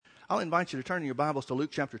I'll invite you to turn your Bibles to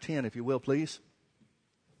Luke chapter 10, if you will, please.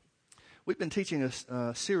 We've been teaching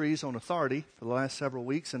a series on authority for the last several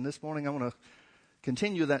weeks, and this morning I want to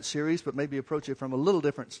continue that series, but maybe approach it from a little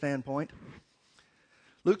different standpoint.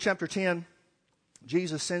 Luke chapter 10,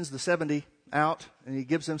 Jesus sends the 70 out, and he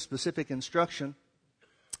gives them specific instruction.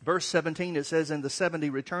 Verse 17, it says, "And the 70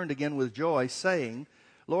 returned again with joy, saying,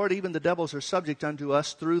 Lord, even the devils are subject unto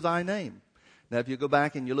us through thy name." Now, if you go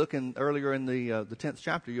back and you look earlier in the 10th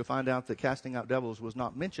chapter, you'll find out that casting out devils was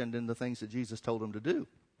not mentioned in the things that Jesus told them to do.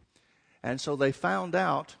 And so they found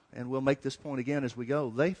out, and we'll make this point again as we go,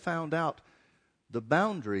 they found out the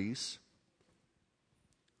boundaries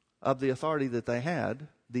of the authority that they had,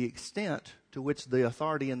 the extent to which the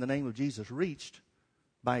authority in the name of Jesus reached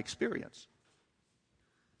by experience.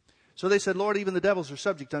 So they said, Lord, even the devils are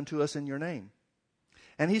subject unto us in your name.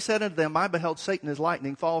 And he said unto them, I beheld Satan as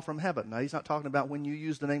lightning fall from heaven. Now, he's not talking about when you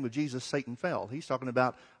use the name of Jesus, Satan fell. He's talking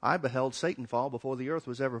about, I beheld Satan fall before the earth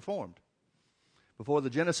was ever formed. Before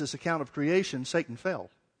the Genesis account of creation, Satan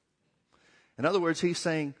fell. In other words, he's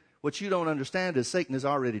saying, what you don't understand is Satan is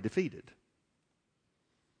already defeated.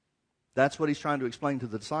 That's what he's trying to explain to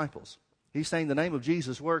the disciples. He's saying the name of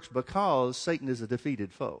Jesus works because Satan is a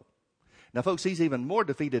defeated foe. Now, folks, he's even more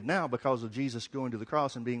defeated now because of Jesus going to the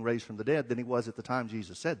cross and being raised from the dead than he was at the time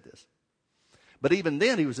Jesus said this. But even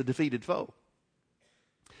then, he was a defeated foe.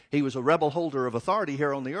 He was a rebel holder of authority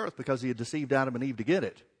here on the earth because he had deceived Adam and Eve to get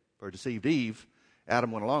it. Or deceived Eve,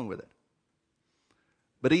 Adam went along with it.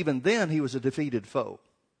 But even then, he was a defeated foe.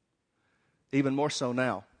 Even more so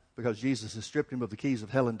now, because Jesus has stripped him of the keys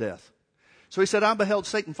of hell and death. So he said, I beheld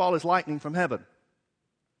Satan fall as lightning from heaven.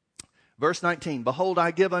 Verse 19, behold,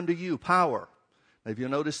 I give unto you power. Now, if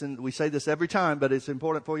you'll notice, and we say this every time, but it's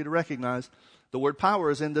important for you to recognize, the word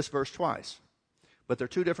power is in this verse twice. But they're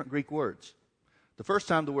two different Greek words. The first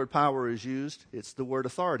time the word power is used, it's the word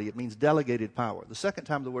authority. It means delegated power. The second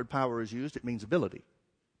time the word power is used, it means ability.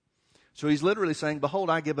 So he's literally saying,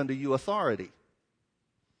 behold, I give unto you authority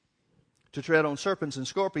to tread on serpents and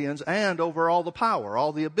scorpions and over all the power,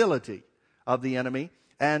 all the ability of the enemy,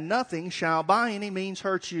 and nothing shall by any means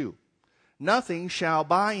hurt you. Nothing shall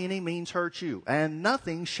by any means hurt you. And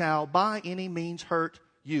nothing shall by any means hurt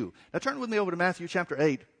you. Now turn with me over to Matthew chapter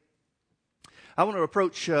 8. I want to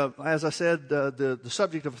approach, as I said, the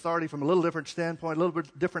subject of authority from a little different standpoint, a little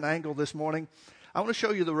bit different angle this morning. I want to show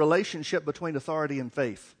you the relationship between authority and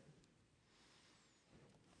faith.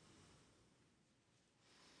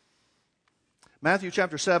 Matthew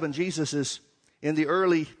chapter 7, Jesus is in the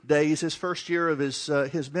early days, his first year of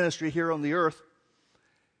his ministry here on the earth.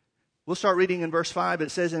 We'll start reading in verse 5. It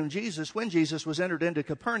says, when Jesus was entered into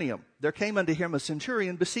Capernaum, there came unto him a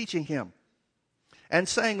centurion beseeching him, and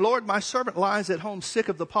saying, Lord, my servant lies at home sick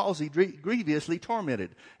of the palsy, grievously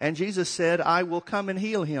tormented. And Jesus said, I will come and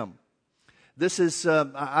heal him. This is,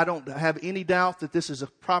 I don't have any doubt that this is a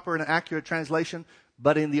proper and accurate translation,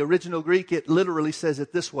 but in the original Greek, it literally says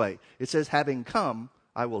it this way. It says, having come,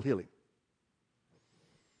 I will heal him.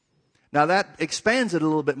 Now that expands it a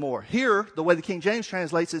little bit more. Here, the way the King James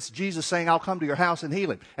translates, it's Jesus saying, I'll come to your house and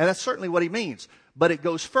heal him. And that's certainly what he means. But it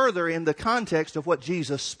goes further in the context of what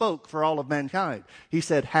Jesus spoke for all of mankind. He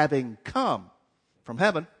said, having come from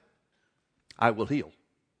heaven, I will heal.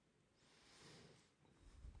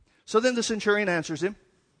 So then the centurion answers him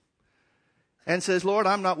and says, Lord,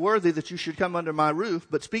 I'm not worthy that you should come under my roof,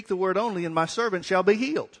 but speak the word only, and my servant shall be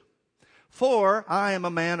healed. For I am a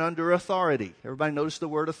man under authority. Everybody notice the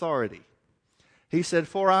word authority. He said,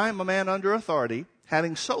 for I am a man under authority,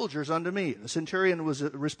 having soldiers under me. The centurion was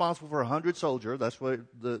responsible for 100 soldiers. That's what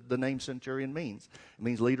the name centurion means. It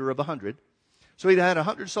means leader of 100. So he had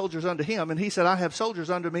 100 soldiers under him, and he said, I have soldiers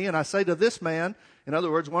under me, and I say to this man, in other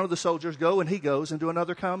words, one of the soldiers, go, and he goes, and to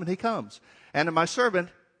another, come, and he comes. And to my servant,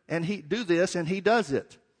 and he do this, and he does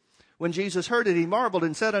it. When Jesus heard it, he marveled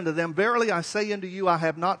and said unto them, verily I say unto you, I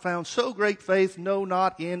have not found so great faith, no,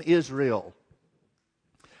 not in Israel.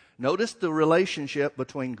 Notice the relationship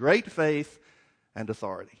between great faith and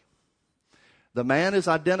authority. The man is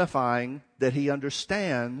identifying that he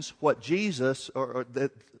understands what Jesus, the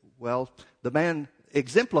man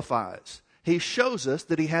exemplifies. He shows us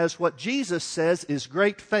that he has what Jesus says is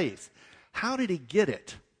great faith. How did he get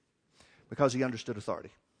it? Because he understood authority.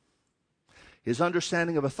 His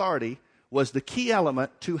understanding of authority was the key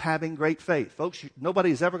element to having great faith. Folks,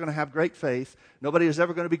 nobody is ever going to have great faith. Nobody is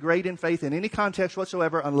ever going to be great in faith in any context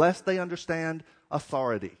whatsoever unless they understand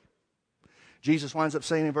authority. Jesus winds up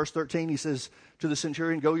saying in verse 13, he says to the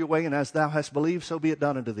centurion, go your way, and as thou hast believed, so be it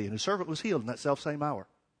done unto thee. And his servant was healed in that selfsame hour.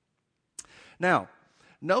 Now,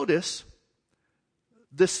 notice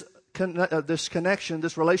this connection,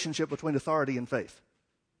 this relationship between authority and faith.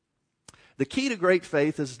 The key to great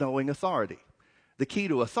faith is knowing authority. The key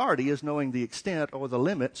to authority is knowing the extent or the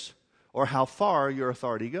limits or how far your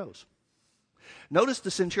authority goes. Notice the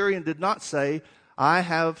centurion did not say, I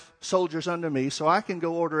have soldiers under me, so I can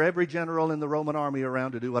go order every general in the Roman army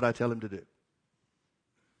around to do what I tell him to do.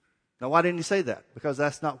 Now, why didn't he say that? Because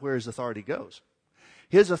that's not where his authority goes.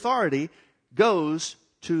 His authority goes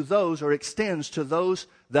to those, or extends to those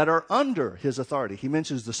that are under his authority. He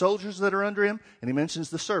mentions the soldiers that are under him, and he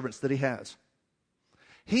mentions the servants that he has.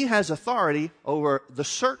 He has authority over the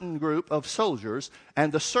certain group of soldiers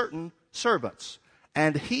and the certain servants.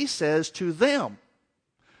 And he says to them,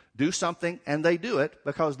 do something, and they do it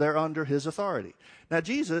because they're under his authority. Now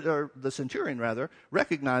Jesus, or the centurion rather,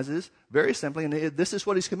 recognizes very simply, and this is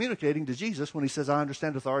what he's communicating to Jesus when he says, I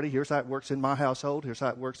understand authority. Here's how it works in my household. Here's how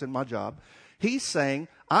it works in my job. He's saying,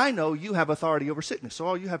 I know you have authority over sickness, so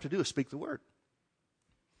all you have to do is speak the word.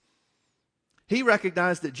 He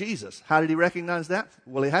recognized that Jesus, how did he recognize that?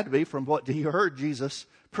 Well, it had to be from what he heard Jesus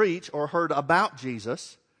preach or heard about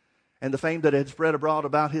Jesus and the fame that had spread abroad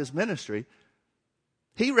about his ministry.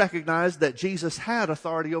 He recognized that Jesus had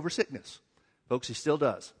authority over sickness. Folks, he still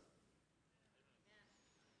does.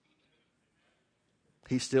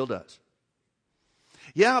 He still does.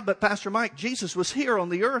 Yeah, but Pastor Mike, Jesus was here on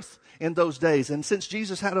the earth in those days. And since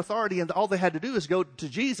Jesus had authority and all they had to do is go to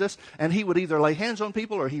Jesus, and he would either lay hands on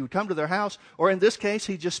people or he would come to their house, or in this case,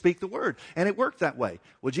 he'd just speak the word. And it worked that way.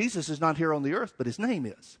 Well, Jesus is not here on the earth, but his name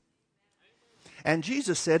is. And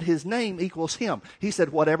Jesus said his name equals him. He said,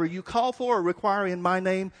 whatever you call for or require in my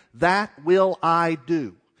name, that will I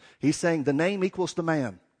do. He's saying the name equals the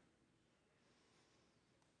man.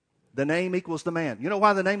 The name equals the man. You know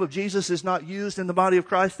why the name of Jesus is not used in the body of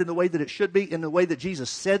Christ in the way that it should be, in the way that Jesus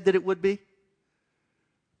said that it would be?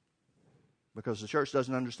 Because the church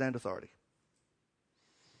doesn't understand authority.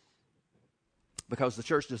 Because the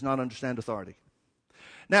church does not understand authority.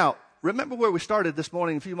 Now, remember where we started this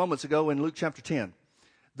morning a few moments ago in Luke chapter 10.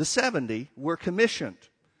 The 70 were commissioned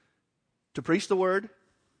to preach the word.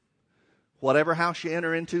 Whatever house you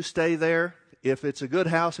enter into, stay there. If it's a good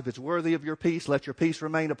house, if it's worthy of your peace, let your peace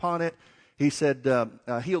remain upon it. He said,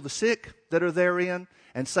 heal the sick that are therein,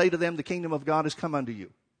 and say to them, the kingdom of God has come unto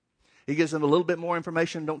you. He gives them a little bit more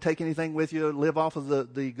information. Don't take anything with you. Live off of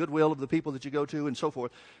the goodwill of the people that you go to, and so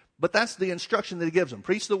forth. But that's the instruction that he gives them.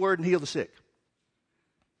 Preach the word and heal the sick.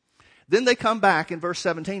 Then they come back in verse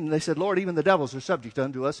 17, and they said, Lord, even the devils are subject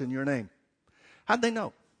unto us in your name. How'd they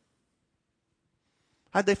know?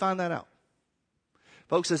 How'd they find that out?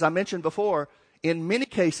 Folks, as I mentioned before, in many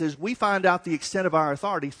cases, we find out the extent of our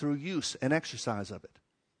authority through use and exercise of it.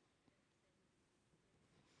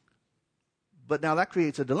 But now that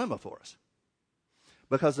creates a dilemma for us.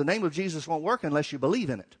 Because the name of Jesus won't work unless you believe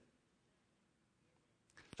in it.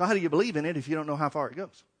 So how do you believe in it if you don't know how far it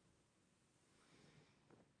goes?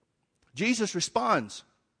 Jesus responds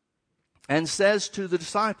and says to the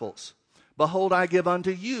disciples, behold, I give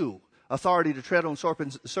unto you authority to tread on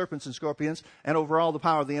serpents and scorpions, and over all the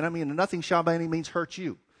power of the enemy, and nothing shall by any means hurt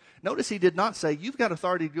you. Notice he did not say, you've got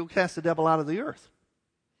authority to go cast the devil out of the earth.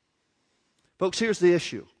 Folks, here's the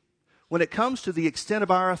issue. When it comes to the extent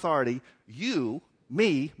of our authority, you,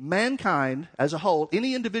 me, mankind as a whole,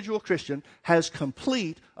 any individual Christian has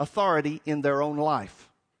complete authority in their own life.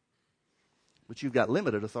 But you've got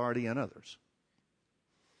limited authority in others.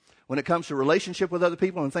 When it comes to relationship with other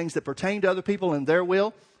people and things that pertain to other people and their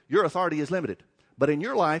will, your authority is limited. But in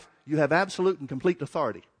your life, you have absolute and complete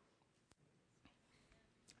authority.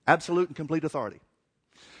 Absolute and complete authority.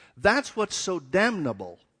 That's what's so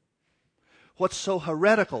damnable, what's so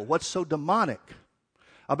heretical, what's so demonic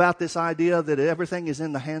about this idea that everything is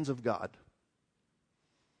in the hands of God.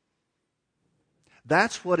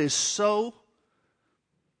 That's what is so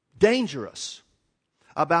dangerous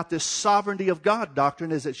about this sovereignty of God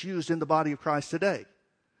doctrine as it's used in the body of Christ today.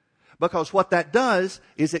 Because what that does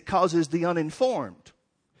is it causes the uninformed.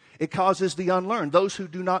 It causes the unlearned. Those who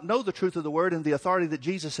do not know the truth of the word and the authority that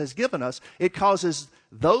Jesus has given us, it causes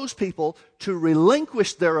those people to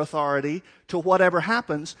relinquish their authority to whatever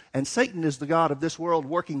happens, and Satan is the god of this world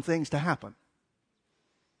working things to happen.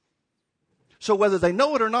 So whether they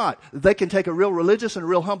know it or not, they can take a real religious and a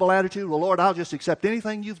real humble attitude. Well, Lord, I'll just accept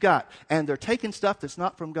anything you've got. And they're taking stuff that's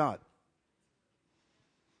not from God.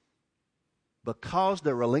 Because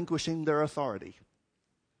they're relinquishing their authority.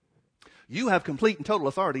 You have complete and total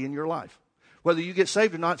authority in your life. Whether you get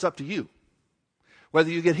saved or not, it's up to you.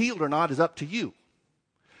 Whether you get healed or not is up to you.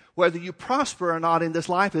 Whether you prosper or not in this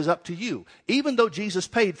life is up to you. Even though Jesus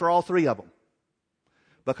paid for all three of them.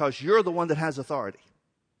 Because you're the one that has authority.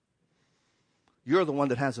 You're the one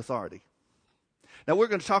that has authority. Now we're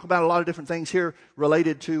going to talk about a lot of different things here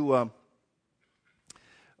related to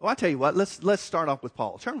Oh, I tell you what, let's start off with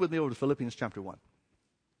Paul. Turn with me over to Philippians chapter 1.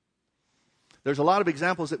 There's a lot of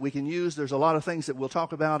examples that we can use. There's a lot of things that we'll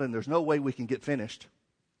talk about, and there's no way we can get finished.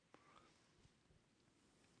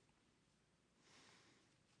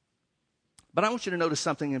 But I want you to notice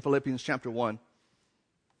something in Philippians chapter 1.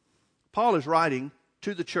 Paul is writing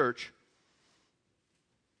to the church.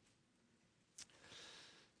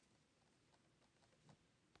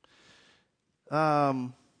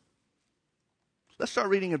 Let's start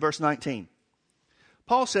reading in verse 19.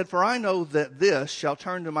 Paul said, "For I know that this shall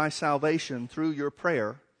turn to my salvation through your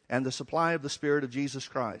prayer and the supply of the Spirit of Jesus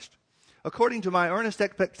Christ, according to my earnest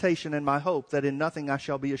expectation and my hope that in nothing I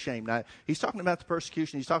shall be ashamed." Now, he's talking about the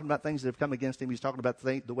persecution. He's talking about things that have come against him. He's talking about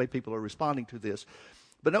the way people are responding to this.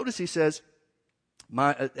 But notice he says,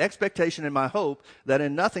 "My expectation and my hope that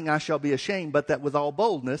in nothing I shall be ashamed, but that with all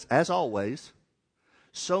boldness, as always,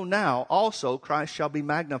 so now also Christ shall be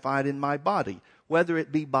magnified in my body, whether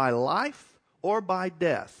it be by life or by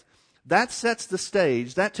death." That sets the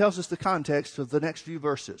stage. That tells us the context of the next few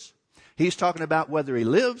verses. He's talking about whether he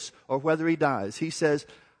lives or whether he dies. He says,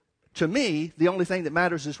 to me, the only thing that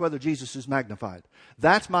matters is whether Jesus is magnified.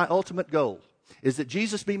 That's my ultimate goal, is that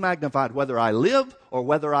Jesus be magnified, whether I live or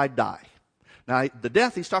whether I die. Now, the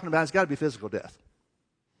death he's talking about has got to be physical death,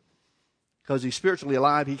 because he's spiritually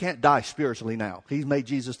alive. He can't die spiritually now. He's made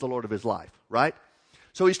Jesus the Lord of his life, right?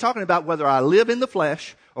 So he's talking about whether I live in the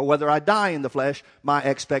flesh or whether I die in the flesh. My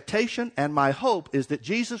expectation and my hope is that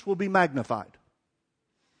Jesus will be magnified.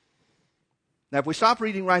 Now, if we stop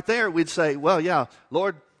reading right there, we'd say, well, yeah,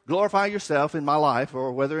 Lord, glorify yourself in my life,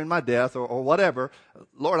 or whether in my death or whatever.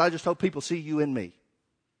 Lord, I just hope people see you in me.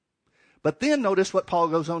 But then notice what Paul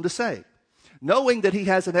goes on to say. Knowing that he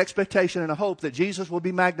has an expectation and a hope that Jesus will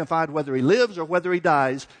be magnified whether he lives or whether he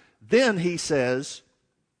dies, then he says,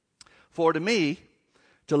 "For to me,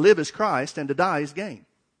 to live is Christ, and to die is gain."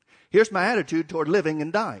 Here's my attitude toward living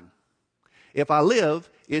and dying. If I live,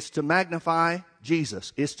 it's to magnify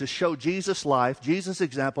Jesus. It's to show Jesus' life, Jesus'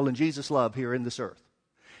 example, and Jesus' love here in this earth.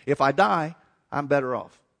 If I die, I'm better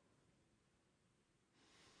off.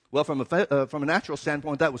 Well, from a natural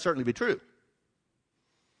standpoint, that would certainly be true.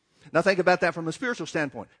 Now think about that from a spiritual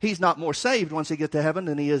standpoint. He's not more saved once he gets to heaven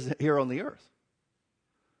than he is here on the earth.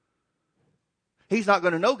 He's not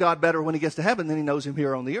going to know God better when he gets to heaven than he knows him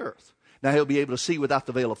here on the earth. Now he'll be able to see without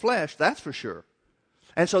the veil of flesh, that's for sure.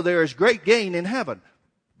 And so there is great gain in heaven.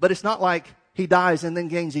 But it's not like he dies and then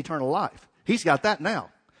gains eternal life. He's got that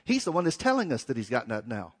now. He's the one that's telling us that he's got that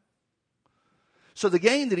now. So the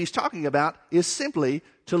gain that he's talking about is simply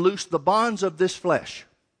to loose the bonds of this flesh.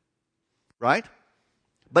 Right?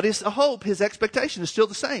 But his hope, his expectation is still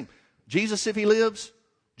the same. Jesus if he lives,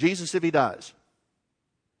 Jesus if he dies.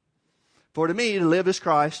 For to me, to live is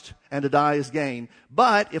Christ, and to die is gain.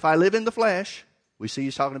 But if I live in the flesh, we see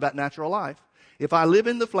he's talking about natural life. If I live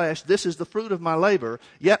in the flesh, this is the fruit of my labor.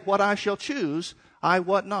 Yet what I shall choose, I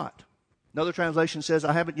what not. Another translation says,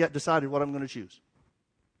 I haven't yet decided what I'm going to choose.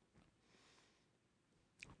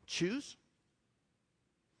 Choose?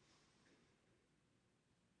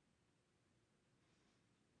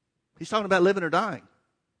 He's talking about living or dying.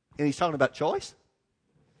 And he's talking about choice?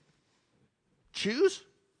 Choose?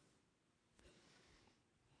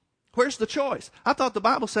 Where's the choice? I thought the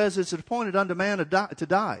Bible says it's appointed unto man to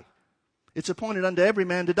die. It's appointed unto every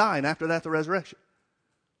man to die, and after that the resurrection.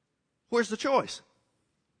 Where's the choice?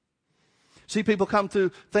 See, people come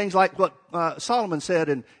through things like what Solomon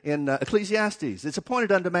said in Ecclesiastes. It's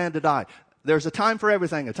appointed unto man to die. There's a time for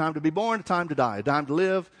everything. A time to be born, a time to die, a time to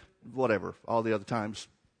live, whatever. All the other times,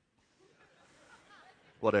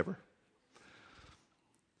 whatever.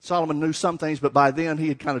 Solomon knew some things, but by then he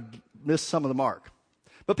had kind of missed some of the mark.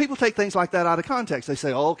 But people take things like that out of context. They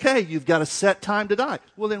say, okay, you've got a set time to die.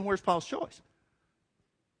 Well, then where's Paul's choice?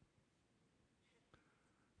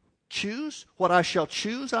 Choose? What I shall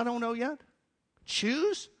choose, I don't know yet.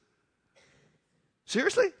 Choose?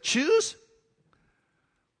 Seriously? Choose?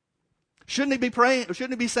 Shouldn't he be praying? Or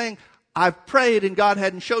shouldn't he be saying, I've prayed and God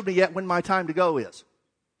hadn't showed me yet when my time to go is?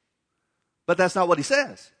 But that's not what he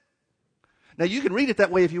says. Now, you can read it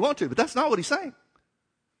that way if you want to, but that's not what he's saying.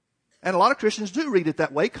 And a lot of Christians do read it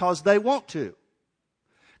that way because they want to.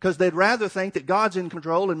 Because they'd rather think that God's in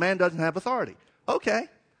control and man doesn't have authority. Okay.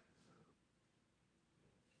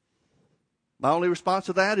 My only response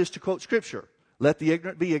to that is to quote Scripture. Let the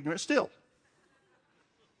ignorant be ignorant still.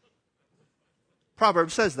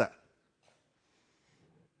 Proverbs says that.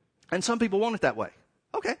 And some people want it that way.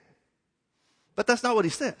 Okay. But that's not what he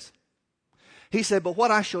says. He said, but what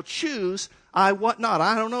I shall choose, I what not.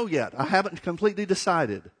 I don't know yet. I haven't completely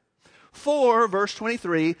decided. For, verse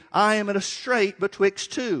 23, I am in a strait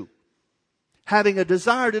betwixt two, having a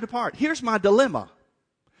desire to depart. Here's my dilemma.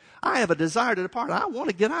 I have a desire to depart. I want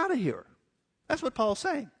to get out of here. That's what Paul's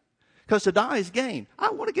saying. Because to die is gain.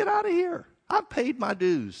 I want to get out of here. I've paid my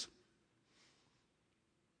dues.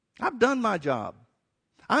 I've done my job.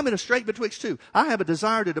 I'm in a strait betwixt two. I have a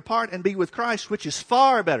desire to depart and be with Christ, which is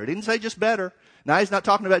far better. He didn't say just better. Now, he's not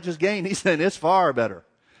talking about just gain. He's saying it's far better.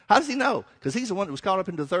 How does he know? Because he's the one that was caught up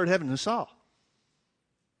into the third heaven and saw.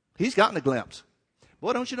 He's gotten a glimpse.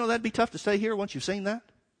 Boy, don't you know that'd be tough to stay here once you've seen that?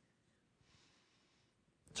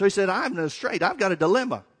 So he said, I'm in a strait. I've got a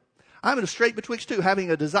dilemma. I'm in a strait betwixt two, having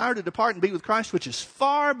a desire to depart and be with Christ, which is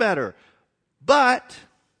far better. But,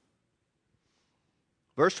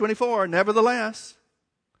 verse 24, nevertheless,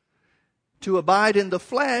 to abide in the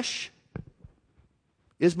flesh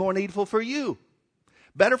is more needful for you.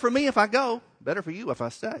 Better for me if I go, better for you if I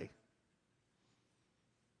stay.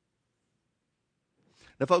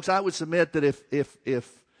 Now, folks, I would submit that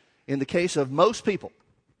if in the case of most people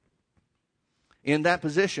in that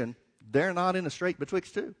position, they're not in a strait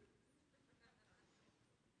betwixt two.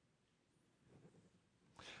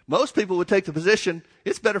 Most people would take the position,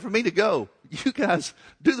 it's better for me to go. You guys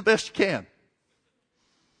do the best you can.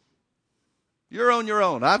 You're on your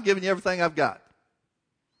own. I've given you everything I've got.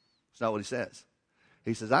 That's not what he says.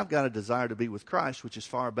 He says, I've got a desire to be with Christ, which is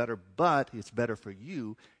far better, but it's better for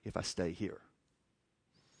you if I stay here.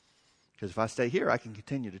 Because if I stay here, I can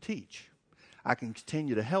continue to teach. I can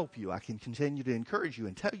continue to help you. I can continue to encourage you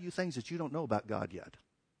and tell you things that you don't know about God yet.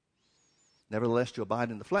 Nevertheless, to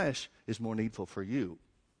abide in the flesh is more needful for you.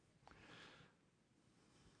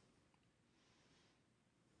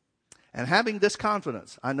 And having this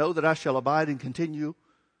confidence, I know that I shall abide and continue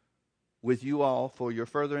with you all for your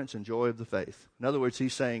furtherance and joy of the faith. In other words,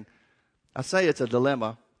 he's saying, I say it's a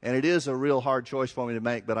dilemma, and it is a real hard choice for me to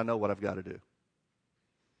make, but I know what I've got to do.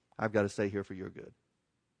 I've got to stay here for your good.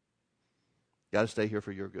 Got to stay here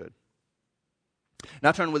for your good.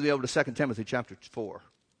 Now turn with me over to 2 Timothy chapter 4.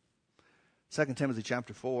 2 Timothy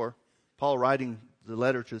chapter 4. Paul writing the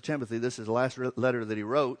letter to Timothy. This is the last letter that he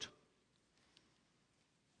wrote.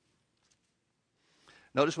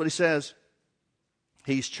 Notice what he says.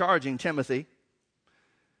 He's charging Timothy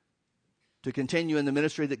to continue in the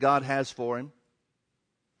ministry that God has for him.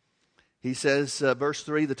 He says, verse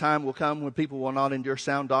 3, the time will come when people will not endure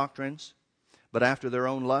sound doctrines, but after their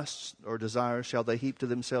own lusts or desires shall they heap to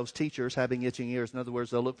themselves teachers having itching ears. In other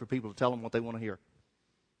words, they'll look for people to tell them what they want to hear.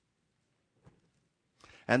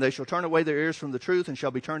 And they shall turn away their ears from the truth and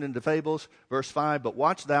shall be turned into fables. Verse 5, but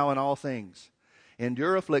watch thou in all things.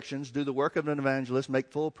 Endure afflictions, do the work of an evangelist,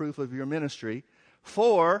 make full proof of your ministry.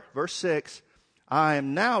 For, verse 6, I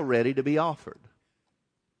am now ready to be offered.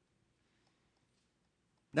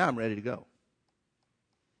 Now I'm ready to go.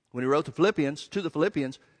 When he wrote to the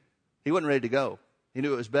Philippians, he wasn't ready to go. He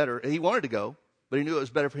knew it was better. He wanted to go, but he knew it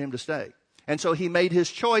was better for him to stay. And so he made his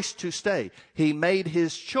choice to stay. He made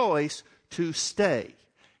his choice to stay.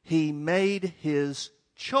 He made his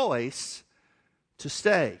choice to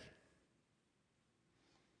stay.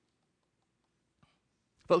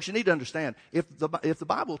 Folks, you need to understand, if the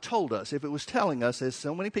Bible told us, if it was telling us, as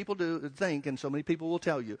so many people do think, and so many people will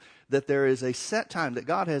tell you, that there is a set time, that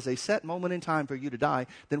God has a set moment in time for you to die,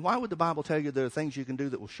 then why would the Bible tell you there are things you can do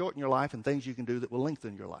that will shorten your life and things you can do that will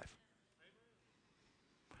lengthen your life?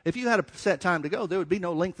 If you had a set time to go, there would be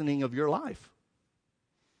no lengthening of your life.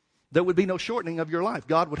 There would be no shortening of your life.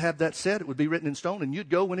 God would have that set, it would be written in stone, and you'd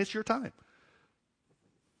go when it's your time.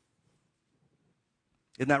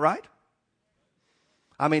 Isn't that right?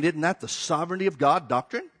 I mean, isn't that the sovereignty of God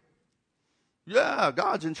doctrine? Yeah,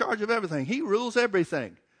 God's in charge of everything. He rules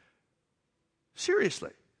everything.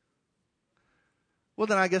 Seriously. Well,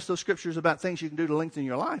 then I guess those scriptures about things you can do to lengthen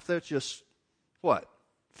your life, that's just, what?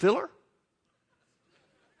 Filler?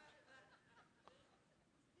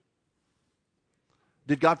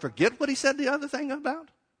 Did God forget what he said the other thing about?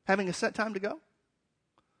 Having a set time to go?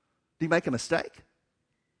 Did he make a mistake?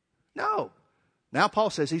 No. Now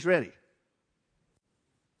Paul says he's ready.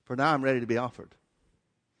 For now I'm ready to be offered.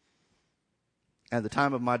 And the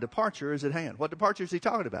time of my departure is at hand. What departure is he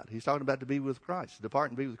talking about? He's talking about to be with Christ. Depart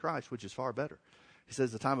and be with Christ, which is far better. He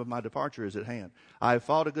says the time of my departure is at hand. I have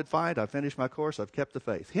fought a good fight. I've finished my course. I've kept the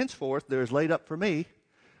faith. Henceforth there is laid up for me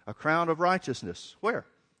a crown of righteousness. Where?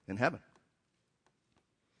 In heaven.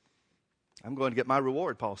 I'm going to get my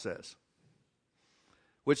reward, Paul says.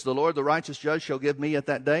 Which the Lord, the righteous judge, shall give me at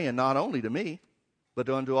that day, and not only to me, but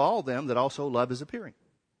unto all them that also love his appearing.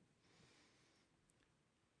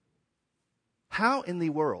 How in the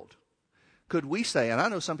world could we say, and I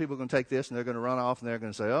know some people are going to take this and they're going to run off and they're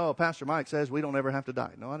going to say, oh, Pastor Mike says we don't ever have to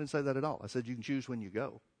die. No, I didn't say that at all. I said you can choose when you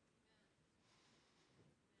go.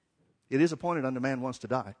 It is appointed unto man once to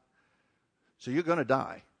die. So you're going to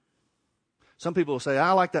die. Some people will say,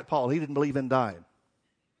 I like that Paul. He didn't believe in dying.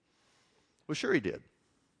 Well, sure he did.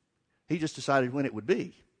 He just decided when it would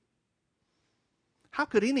be. How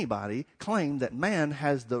could anybody claim that man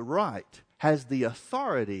has the right, has the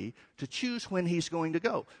authority to choose when he's going to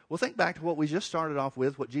go? Well, think back to what we just started off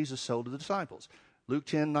with, what Jesus told to the disciples. Luke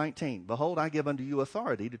 10:19. Behold, I give unto you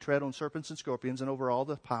authority to tread on serpents and scorpions and over all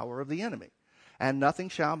the power of the enemy. And nothing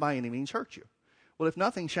shall by any means hurt you. Well, if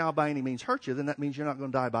nothing shall by any means hurt you, then that means you're not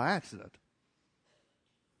going to die by accident.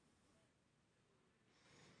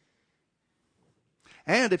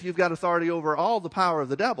 And if you've got authority over all the power of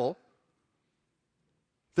the devil,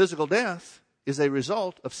 physical death is a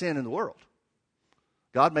result of sin in the world.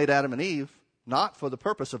 God made Adam and Eve not for the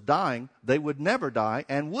purpose of dying. They would never die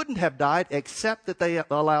and wouldn't have died except that they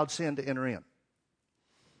allowed sin to enter in.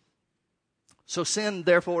 So sin,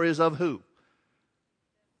 therefore, is of who?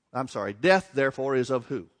 Death, therefore, is of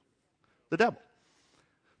who? The devil.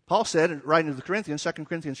 Paul said, writing to the Corinthians, 2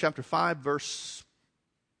 Corinthians chapter 5, verse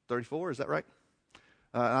 34, is that right?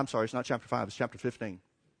 It's not chapter 5, it's chapter 15.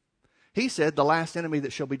 He said, the last enemy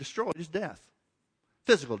that shall be destroyed is death.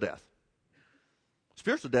 Physical death.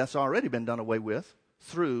 Spiritual death's already been done away with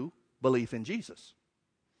through belief in Jesus.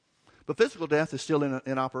 But physical death is still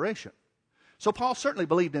in operation. So Paul certainly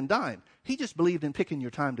believed in dying. He just believed in picking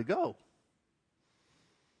your time to go.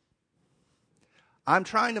 I'm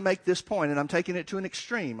trying to make this point, and I'm taking it to an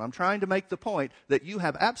extreme. I'm trying to make the point that you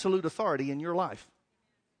have absolute authority in your life.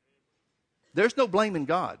 There's no blame in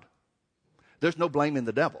God. There's no blame in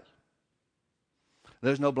the devil.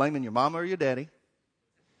 There's no blame in your mama or your daddy,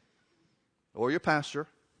 or your pastor,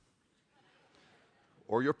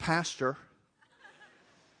 or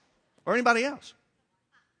anybody else.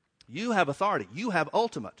 You have authority. You have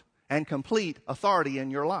ultimate and complete authority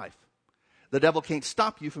in your life. The devil can't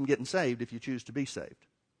stop you from getting saved if you choose to be saved.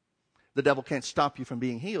 The devil can't stop you from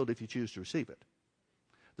being healed if you choose to receive it.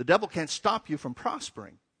 The devil can't stop you from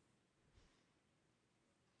prospering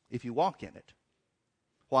if you walk in it.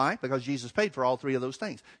 Why? Because Jesus paid for all three of those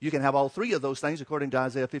things. You can have all three of those things according to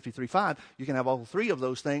Isaiah 53:5. You can have all three of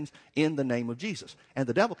those things in the name of Jesus. And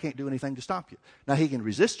the devil can't do anything to stop you. Now, he can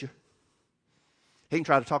resist you. He can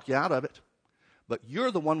try to talk you out of it. But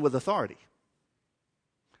you're the one with authority,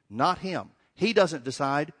 not him. He doesn't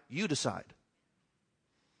decide, you decide.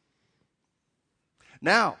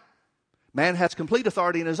 Now, man has complete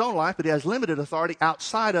authority in his own life, but he has limited authority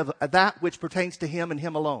outside of that which pertains to him and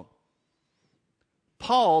him alone.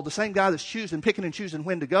 Paul, the same guy that's picking and choosing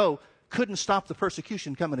when to go, couldn't stop the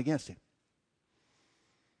persecution coming against him.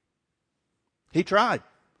 He tried.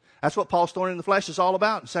 That's what Paul's thorn in the flesh is all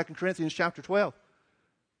about in 2 Corinthians chapter 12.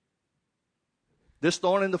 This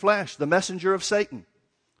thorn in the flesh, the messenger of Satan,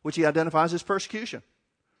 which he identifies as persecution.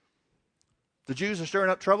 The Jews are stirring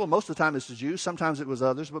up trouble. Most of the time it's the Jews. Sometimes it was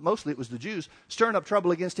others, but mostly it was the Jews stirring up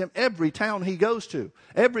trouble against him every town he goes to.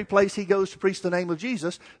 Every place he goes to preach the name of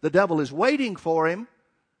Jesus, the devil is waiting for him,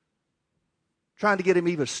 trying to get him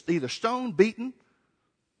either stoned, beaten,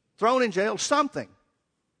 thrown in jail, something.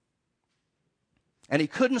 And he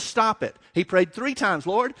couldn't stop it. He prayed 3 times,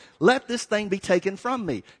 Lord, let this thing be taken from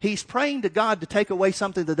me. He's praying to God to take away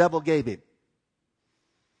something the devil gave him.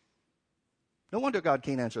 No wonder God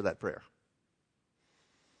can't answer that prayer.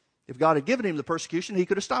 If God had given him the persecution, he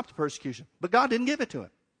could have stopped the persecution. But God didn't give it to him.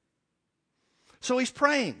 So he's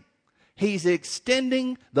praying. He's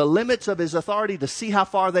extending the limits of his authority to see how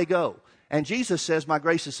far they go. And Jesus says, my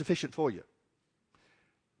grace is sufficient for you.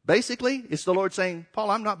 Basically, it's the Lord saying, Paul,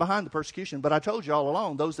 I'm not behind the persecution, but I told you all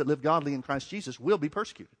along, those that live godly in Christ Jesus will be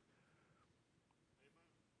persecuted.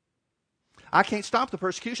 I can't stop the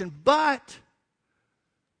persecution, but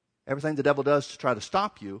everything the devil does to try to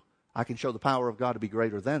stop you, I can show the power of God to be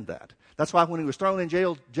greater than that. That's why when he was thrown in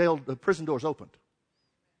jail, the prison doors opened.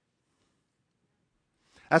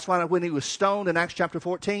 That's why when he was stoned in Acts chapter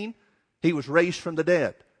 14, he was raised from the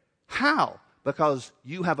dead. How? Because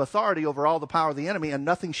you have authority over all the power of the enemy, and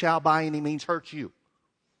nothing shall by any means hurt you.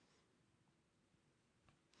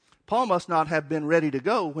 Paul must not have been ready to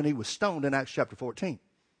go when he was stoned in Acts chapter 14.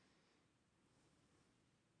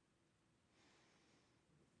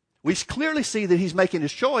 We clearly see that he's making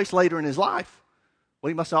his choice later in his life. Well,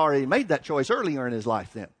 he must have already made that choice earlier in his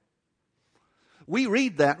life then. We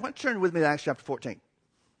read that. Why don't you turn with me to Acts chapter 14?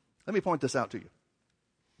 Let me point this out to you.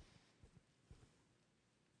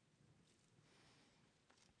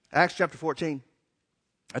 Acts chapter 14.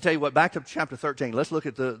 I tell you what, back to chapter 13. Let's look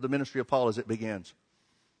at the ministry of Paul as it begins.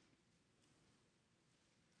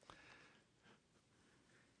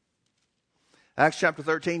 Acts chapter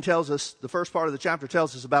 13 tells us, the first part of the chapter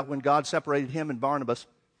tells us about when God separated him and Barnabas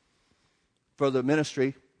for the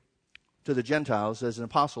ministry to the Gentiles as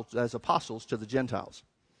apostles to the Gentiles.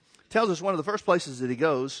 It tells us one of the first places that he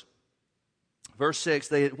goes, verse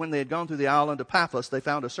 6, when they had gone through the island of Paphos, they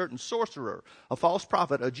found a certain sorcerer, a false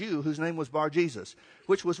prophet, a Jew, whose name was Bar-Jesus,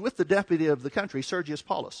 which was with the deputy of the country, Sergius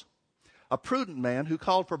Paulus, a prudent man who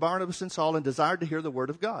called for Barnabas and Saul and desired to hear the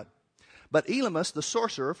word of God. But Elymas, the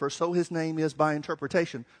sorcerer, for so his name is by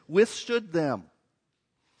interpretation, withstood them.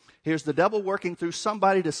 Here's the devil working through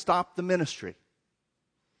somebody to stop the ministry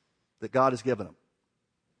that God has given them.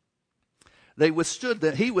 He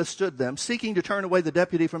withstood them, seeking to turn away the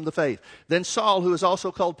deputy from the faith. Then Saul, who is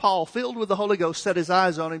also called Paul, filled with the Holy Ghost, set his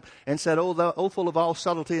eyes on him and said, O full of all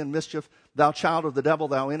subtlety and mischief, thou child of the devil,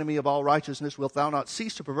 thou enemy of all righteousness, wilt thou not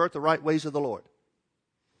cease to pervert the right ways of the Lord?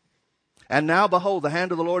 And now, behold, the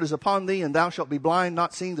hand of the Lord is upon thee, and thou shalt be blind,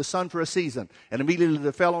 not seeing the sun for a season. And immediately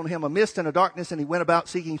there fell on him a mist and a darkness, and he went about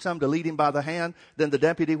seeking some to lead him by the hand. Then the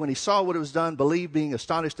deputy, when he saw what was done, believed, being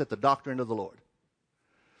astonished at the doctrine of the Lord.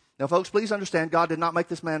 Now, folks, please understand, God did not make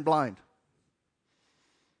this man blind.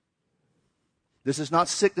 This is not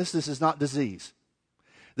sickness. This is not disease.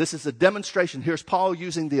 This is a demonstration. Here's Paul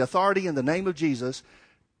using the authority in the name of Jesus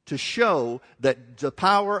to show that the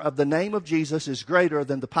power of the name of Jesus is greater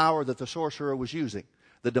than the power that the sorcerer was using,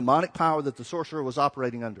 the demonic power that the sorcerer was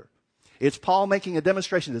operating under. It's Paul making a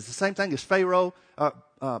demonstration. It's the same thing as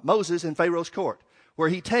Moses in Pharaoh's court, where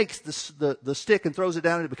he takes the stick and throws it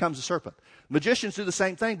down and it becomes a serpent. Magicians do the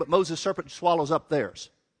same thing, but Moses' serpent swallows up theirs.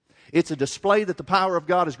 It's a display that the power of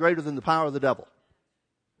God is greater than the power of the devil.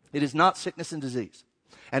 It is not sickness and disease.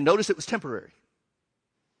 And notice it was temporary.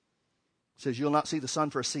 It says, you'll not see the sun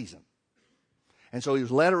for a season. And so he was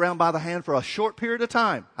led around by the hand for a short period of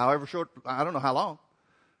time. However short, I don't know how long.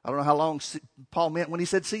 I don't know how long Paul meant when he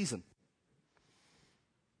said season.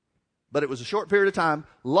 But it was a short period of time,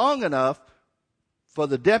 long enough for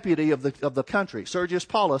the deputy of the country, Sergius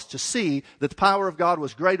Paulus, to see that the power of God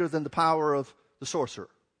was greater than the power of the sorcerer,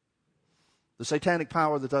 the satanic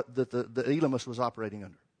power that the Elymas was operating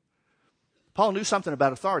under. Paul knew something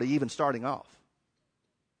about authority, even starting off.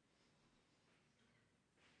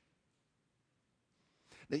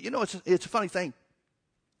 Now, you know, it's a funny thing.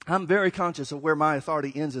 I'm very conscious of where my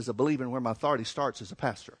authority ends as a believer and where my authority starts as a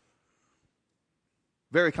pastor.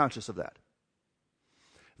 Very conscious of that.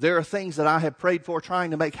 There are things that I have prayed for,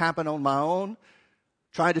 trying to make happen on my own,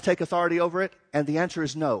 trying to take authority over it, and the answer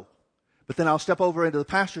is no. But then I'll step over into the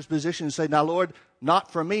pastor's position and say, now, Lord,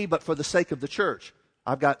 not for me, but for the sake of the church.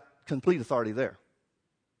 I've got complete authority there.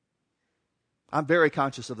 I'm very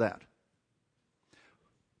conscious of that.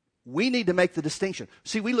 We need to make the distinction.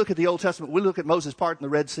 See, we look at the Old Testament, we look at Moses' part in the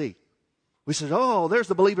Red Sea. We say, oh, there's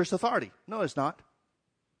the believer's authority. No, it's not.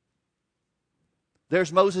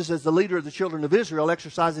 There's Moses as the leader of the children of Israel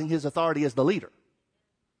exercising his authority as the leader.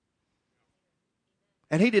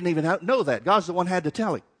 And he didn't even know that. God's the one who had to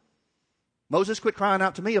tell him. Moses, quit crying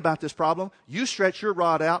out to me about this problem. You stretch your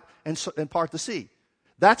rod out and part the sea.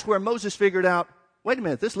 That's where Moses figured out, wait a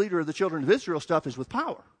minute, this leader of the children of Israel stuff is with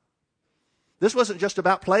power. This wasn't just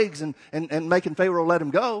about plagues and making Pharaoh let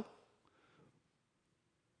him go.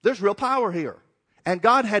 There's real power here. And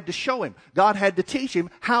God had to show him. God had to teach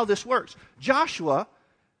him how this works. Joshua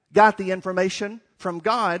got the information from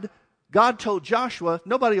God. God told Joshua,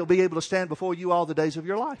 nobody will be able to stand before you all the days of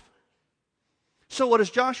your life. So what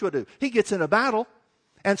does Joshua do? He gets in a battle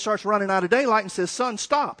and starts running out of daylight and says, sun,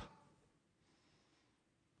 stop.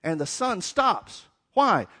 And the sun stops.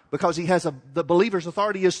 Why? Because he has the believer's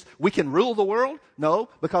authority is we can rule the world? No,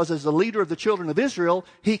 because as the leader of the children of Israel,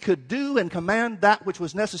 he could do and command that which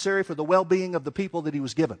was necessary for the well-being of the people that he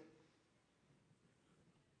was given.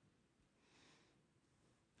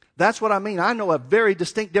 That's what I mean. I know a very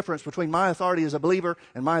distinct difference between my authority as a believer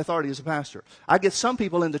and my authority as a pastor. I get some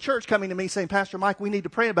people in the church coming to me saying, Pastor Mike, we need to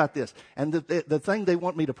pray about this. And the thing they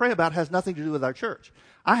want me to pray about has nothing to do with our church.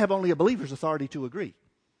 I have only a believer's authority to agree.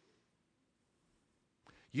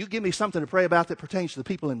 You give me something to pray about that pertains to the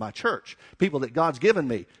people in my church, people that God's given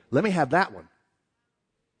me. Let me have that one.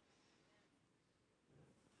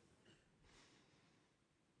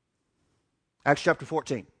 Acts chapter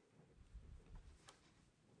 14.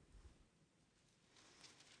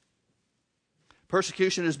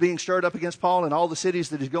 Persecution is being stirred up against Paul in all the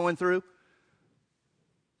cities that he's going through.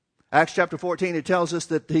 Acts chapter 14, it tells us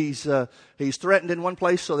that he's threatened in one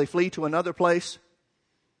place, so they flee to another place.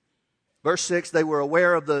 Verse 6, they were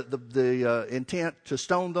aware of the intent to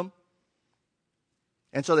stone them.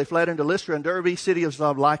 And so they fled into Lystra and Derbe, city of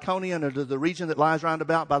Lycaonia, and into the region that lies round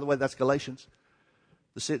about. By the way, that's Galatians,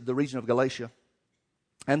 the region of Galatia.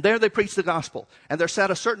 And there they preached the gospel. And there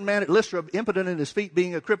sat a certain man at Lystra, impotent in his feet,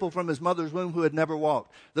 being a cripple from his mother's womb, who had never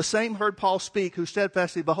walked. The same heard Paul speak, who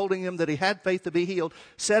steadfastly beholding him that he had faith to be healed,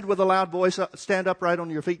 said with a loud voice, stand upright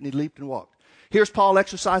on your feet, and he leaped and walked. Here's Paul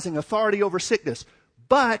exercising authority over sickness,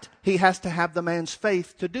 but he has to have the man's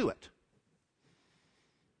faith to do it.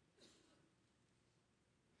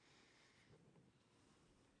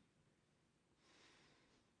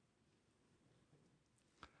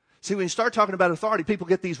 See, when you start talking about authority, people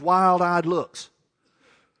get these wild-eyed looks.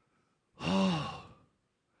 Oh,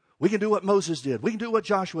 we can do what Moses did. We can do what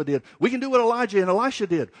Joshua did. We can do what Elijah and Elisha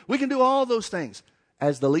did. We can do all those things.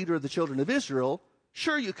 As the leader of the children of Israel,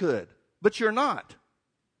 sure you could, but you're not.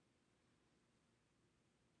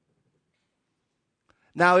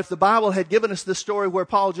 Now, if the Bible had given us this story where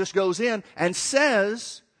Paul just goes in and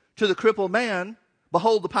says to the crippled man,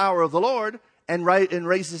 behold the power of the Lord, and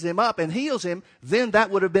raises him up and heals him, then that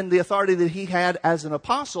would have been the authority that he had as an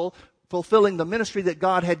apostle, fulfilling the ministry that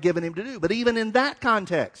God had given him to do. But even in that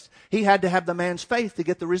context, he had to have the man's faith to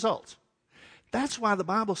get the results. That's why the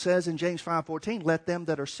Bible says in James 5:14, let them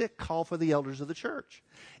that are sick call for the elders of the church.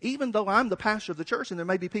 Even though I'm the pastor of the church and there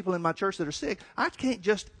may be people in my church that are sick, I can't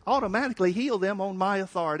just automatically heal them on my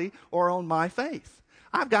authority or on my faith.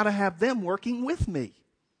 I've got to have them working with me.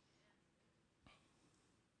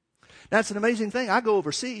 That's an amazing thing. I go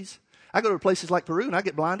overseas. I go to places like Peru and I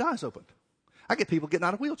get blind eyes opened. I get people getting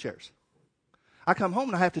out of wheelchairs. I come home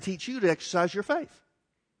and I have to teach you to exercise your faith.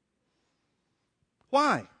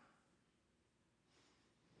 Why?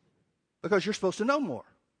 Because you're supposed to know more.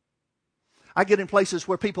 I get in places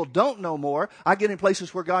where people don't know more. I get in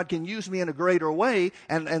places where God can use me in a greater way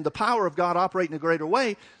and the power of God operate in a greater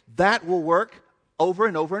way. That will work over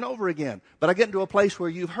and over and over again. But I get into a place where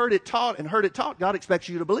you've heard it taught, God expects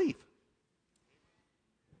you to believe.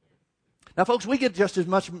 Now, folks, we get just as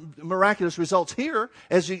much miraculous results here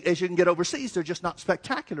as you can get overseas. They're just not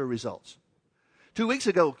spectacular results. 2 weeks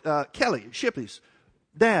ago, Kelly Shipley's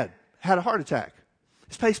dad had a heart attack.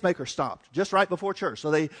 His pacemaker stopped just right before church. So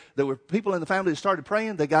there were people in the family that started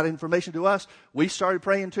praying. They got information to us. We started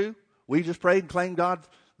praying too. We just prayed and claimed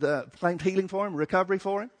claimed healing for him, recovery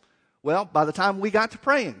for him. Well, by the time we got to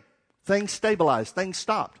praying, things stabilized. Things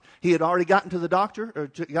stopped. He had already gotten to the doctor or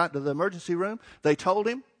got to the emergency room. They told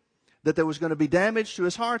him that there was going to be damage to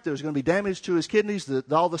his heart, there was going to be damage to his kidneys,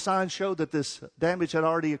 that all the signs showed that this damage had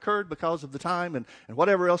already occurred because of the time and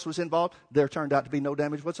whatever else was involved. There turned out to be no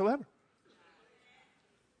damage whatsoever.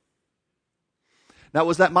 Now,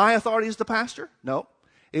 was that my authority as the pastor? No.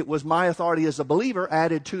 It was my authority as a believer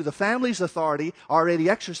added to the family's authority, already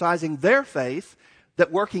exercising their faith,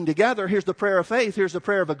 that working together, here's the prayer of faith, here's the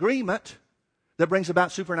prayer of agreement that brings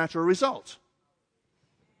about supernatural results.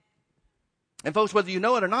 And folks, whether you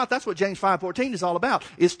know it or not, that's what James 5:14 is all about,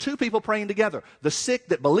 is two people praying together. The sick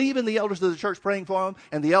that believe in the elders of the church praying for them,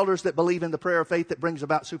 and the elders that believe in the prayer of faith that brings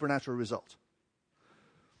about supernatural results.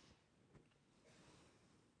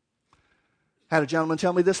 Had a gentleman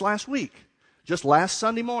tell me this last week, just last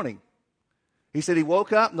Sunday morning. He said he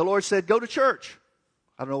woke up and the Lord said, go to church.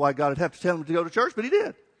 I don't know why God would have to tell him to go to church, but he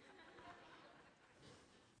did.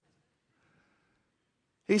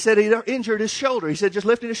 He said he injured his shoulder. He said just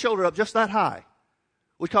lifting his shoulder up just that high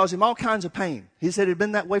would cause him all kinds of pain. He said he'd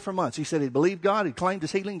been that way for months. He said he'd believed God, he'd claimed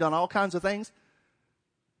his healing, done all kinds of things.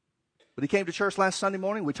 But he came to church last Sunday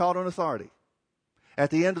morning. We taught on authority. At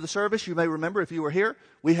the end of the service, you may remember if you were here,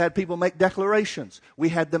 we had people make declarations. We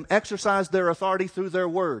had them exercise their authority through their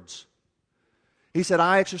words. He said,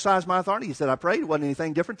 I exercised my authority. He said, I prayed. It wasn't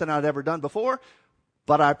anything different than I'd ever done before.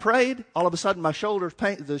 But I prayed. All of a sudden, my shoulder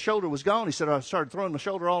pain, the shoulder was gone. He said, I started throwing my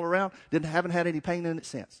shoulder all around. Haven't had any pain in it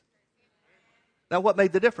since. Now, what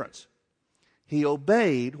made the difference? He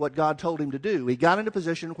obeyed what God told him to do. He got in a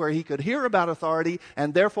position where he could hear about authority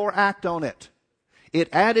and therefore act on it. It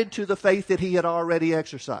added to the faith that he had already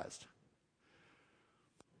exercised.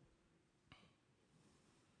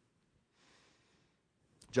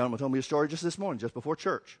 A gentleman told me a story just this morning, just before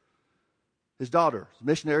church. His daughter,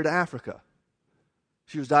 missionary to Africa.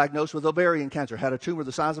 She was diagnosed with ovarian cancer, had a tumor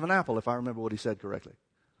the size of an apple, if I remember what he said correctly.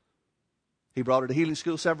 He brought her to healing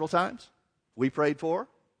school several times. We prayed for her.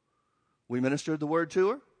 We ministered the word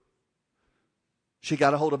to her. She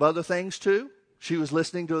got a hold of other things too. She was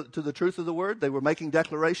listening to the truth of the word. They were making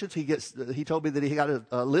declarations. He told me that he got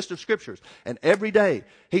a list of scriptures. And every day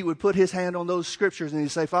he would put his hand on those scriptures and he'd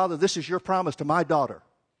say, Father, this is your promise to my daughter.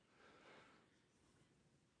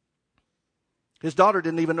 His daughter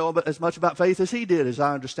didn't even know as much about faith as he did, as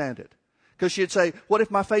I understand it. Because she'd say, what if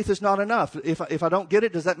my faith is not enough? If I don't get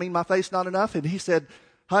it, does that mean my faith's not enough? And he said,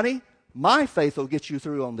 honey, my faith will get you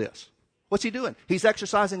through on this. What's he doing? He's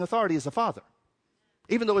exercising authority as a father.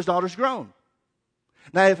 even though his daughter's grown.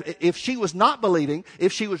 Now, if she was not believing,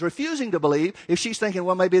 if she was refusing to believe, if she's thinking,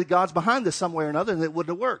 well, maybe God's behind this some way or another, then it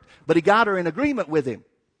wouldn't have worked. But he got her in agreement with him.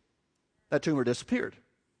 That tumor disappeared.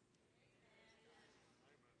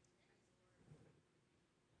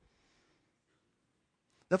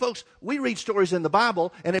 Now, folks, we read stories in the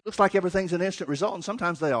Bible, and it looks like everything's an instant result, and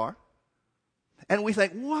sometimes they are. And we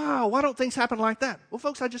think, wow, why don't things happen like that? Well,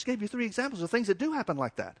 folks, I just gave you 3 examples of things that do happen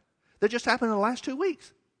like that. That just happened in the last 2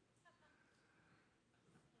 weeks.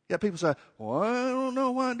 Yeah, people say, well, I don't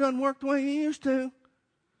know why it doesn't work the way it used to.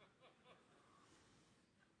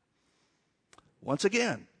 Once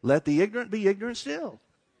again, let the ignorant be ignorant still.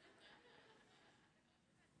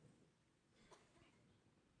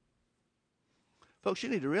 Folks, you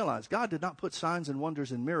need to realize God did not put signs and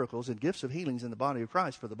wonders and miracles and gifts of healings in the body of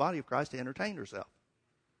Christ for the body of Christ to entertain herself.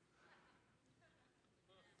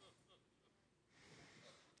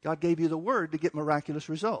 God gave you the Word to get miraculous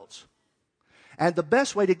results. And the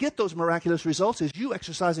best way to get those miraculous results is you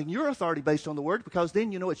exercising your authority based on the Word, because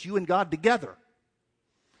then you know it's you and God together.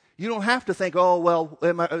 You don't have to think, oh, well,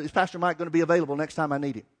 is Pastor Mike going to be available next time I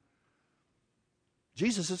need him?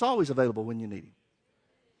 Jesus is always available when you need him.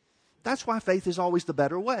 That's why faith is always the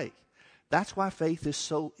better way. That's why faith is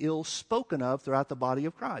so ill spoken of throughout the body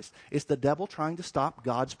of Christ. It's the devil trying to stop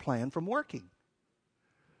God's plan from working.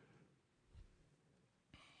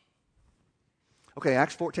 Okay,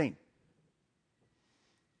 Acts 14.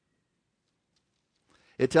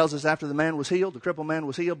 It tells us after the man was healed, the crippled man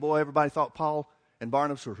was healed, boy, everybody thought Paul and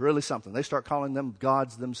Barnabas were really something. They start calling them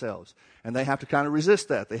gods themselves. And they have to kind of resist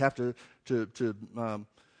that. They have to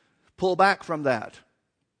pull back from that.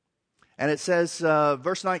 And it says,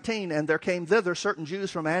 verse 19, and there came thither certain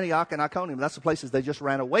Jews from Antioch and Iconium. That's the places they just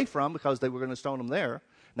ran away from because they were going to stone them there.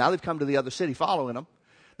 Now they've come to the other city following them.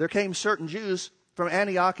 There came certain Jews from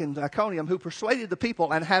Antioch and Iconium who persuaded the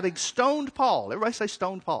people, and having stoned Paul. Everybody say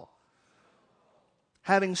stoned Paul.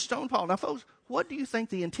 Having stoned Paul. Now, folks, what do you think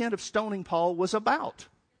the intent of stoning Paul was about?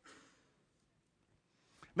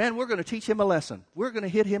 Man, we're going to teach him a lesson. We're going to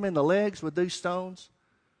hit him in the legs with these stones.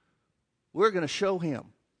 We're going to show him.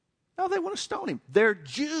 No, they want to stone him. They're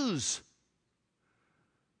Jews.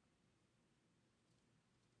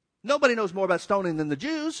 Nobody knows more about stoning than the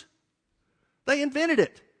Jews. They invented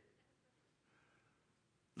it.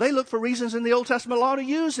 They look for reasons in the Old Testament law to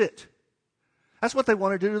use it. That's what they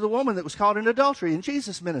want to do to the woman that was caught in adultery in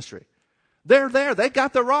Jesus' ministry. They're there. They've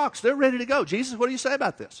got the rocks. They're ready to go. Jesus, what do you say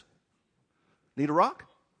about this? Need a rock?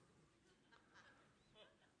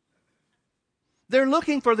 They're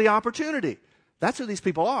looking for the opportunity. That's who these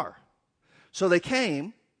people are. So they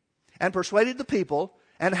came and persuaded the people,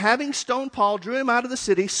 and having stoned Paul, drew him out of the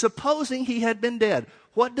city, supposing he had been dead.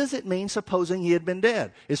 What does it mean, supposing he had been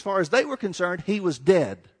dead? As far as they were concerned, he was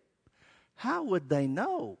dead. How would they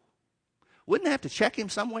know? Wouldn't they have to check him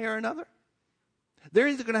some way or another? They're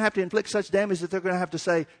either going to have to inflict such damage that they're going to have to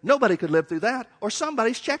say, nobody could live through that, or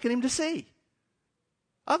somebody's checking him to see.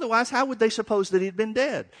 Otherwise, how would they suppose that he'd been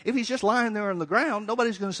dead? If he's just lying there on the ground,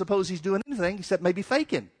 nobody's going to suppose he's doing anything except maybe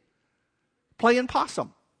faking, playing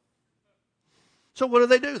possum. So what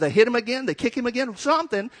do? They hit him again, they kick him again,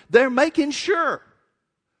 something. They're making sure.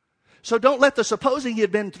 So don't let the supposing he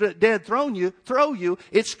had been dead throw you.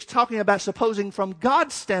 It's talking about supposing from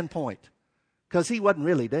God's standpoint, because he wasn't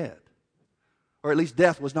really dead. Or at least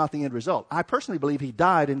death was not the end result. I personally believe he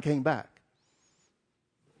died and came back.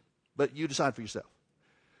 But you decide for yourself.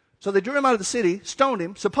 So they drew him out of the city, stoned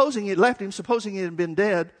him, supposing he had left him, supposing he had been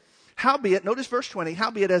dead. Howbeit, notice verse 20,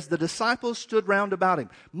 howbeit as the disciples stood round about him.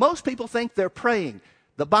 Most people think they're praying.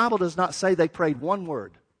 The Bible does not say they prayed one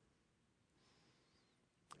word.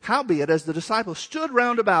 Howbeit, as the disciples stood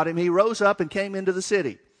round about him, he rose up and came into the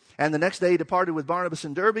city. And the next day he departed with Barnabas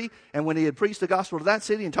and Derbe. And when he had preached the gospel to that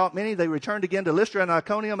city and taught many, they returned again to Lystra and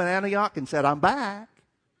Iconium and Antioch and said, I'm back.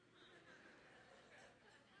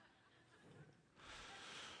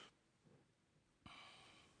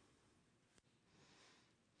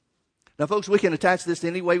 Now, folks, we can attach this to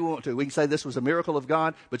any way we want to. We can say this was a miracle of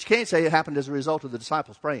God, but you can't say it happened as a result of the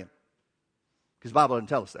disciples praying, because the Bible doesn't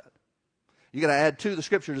tell us that. You got to add to the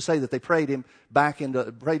scripture to say that they prayed him back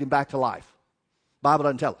to life. The Bible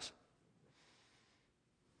doesn't tell us.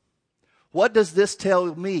 What does this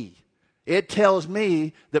tell me? It tells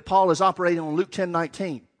me that Paul is operating on Luke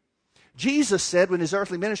 10:19. Jesus said, when his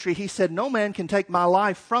earthly ministry, he said, no man can take my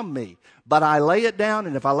life from me, but I lay it down,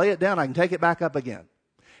 and if I lay it down, I can take it back up again.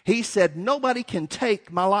 He said, nobody can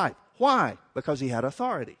take my life. Why? Because he had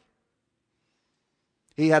authority.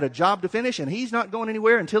 He had a job to finish, and he's not going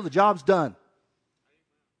anywhere until the job's done.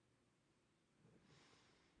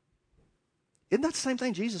 Isn't that the same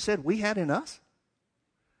thing Jesus said we had in us?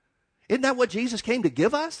 Isn't that what Jesus came to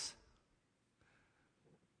give us?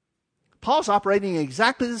 Paul's operating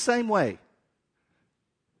exactly the same way.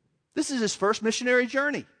 This is his first missionary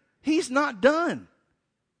journey. He's not done.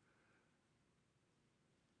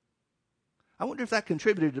 I wonder if that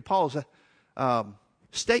contributed to Paul's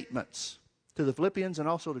statements to the Philippians and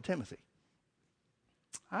also to Timothy.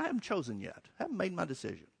 I haven't chosen yet. I haven't made my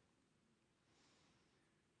decision.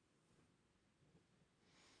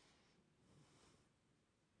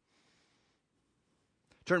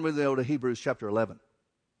 Turn with me to Hebrews chapter 11.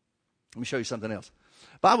 Let me show you something else.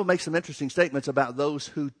 The Bible makes some interesting statements about those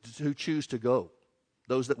who choose to go,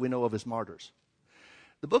 those that we know of as martyrs.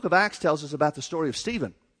 The book of Acts tells us about the story of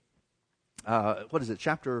Stephen. What is it,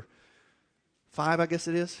 chapter 5, I guess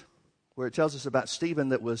it is, where it tells us about Stephen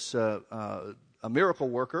that was a miracle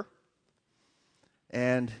worker.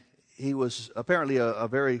 And he was apparently a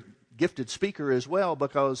very gifted speaker as well,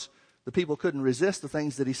 because the people couldn't resist the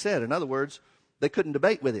things that he said. In other words, they couldn't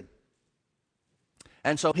debate with him.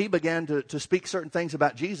 And so he began to speak certain things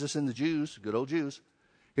about Jesus, and the Jews, good old Jews,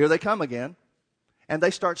 here they come again, and they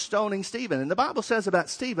start stoning Stephen. And the Bible says about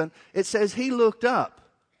Stephen, it says he looked up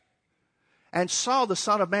and saw the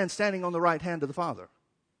Son of Man standing on the right hand of the Father.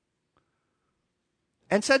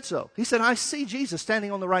 And said so. He said, I see Jesus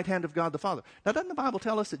standing on the right hand of God the Father. Now, doesn't the Bible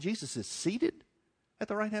tell us that Jesus is seated at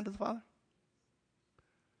the right hand of the Father?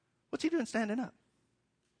 What's he doing standing up?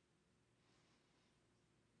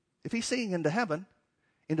 If he's seeing into heaven,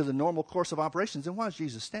 into the normal course of operations, then why is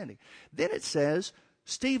Jesus standing? Then it says,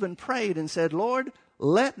 Stephen prayed and said, Lord,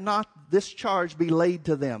 let not this charge be laid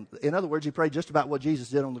to them. In other words, he prayed just about what Jesus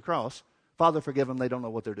did on the cross. Father, forgive them, they don't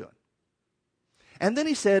know what they're doing. And then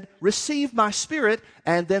he said, receive my spirit.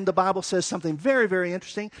 And then the Bible says something very, very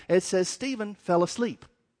interesting. It says Stephen fell asleep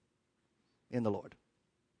in the Lord.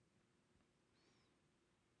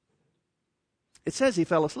 It says he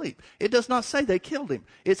fell asleep. It does not say they killed him.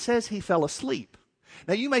 It says he fell asleep.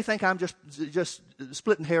 Now, you may think I'm just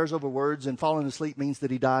splitting hairs over words, and falling asleep means that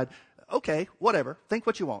he died. Okay, whatever. Think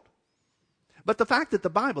what you want. But the fact that the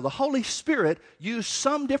Bible, the Holy Spirit, used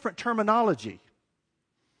some different terminology.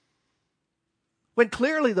 When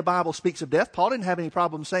clearly the Bible speaks of death, Paul didn't have any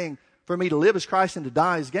problem saying, for me to live is Christ and to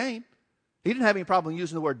die is gain. He didn't have any problem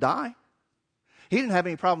using the word die. He didn't have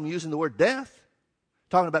any problem using the word death,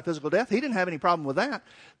 talking about physical death. He didn't have any problem with that.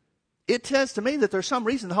 It says to me that there's some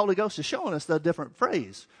reason the Holy Ghost is showing us a different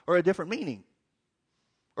phrase or a different meaning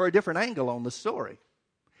or a different angle on the story.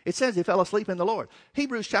 It says he fell asleep in the Lord.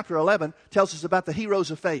 Hebrews chapter 11 tells us about the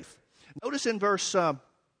heroes of faith. Notice in verse, let's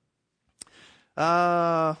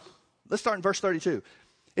start in verse 32.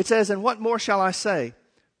 It says, and what more shall I say?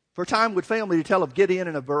 For time would fail me to tell of Gideon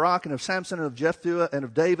and of Barak and of Samson and of Jephthah and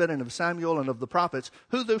of David and of Samuel and of the prophets,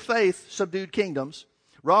 who through faith subdued kingdoms,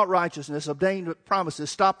 wrought righteousness, obtained promises,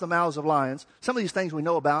 stopped the mouths of lions. Some of these things we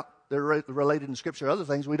know about. They're related in Scripture. Other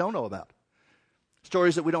things we don't know about.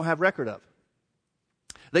 Stories that we don't have record of.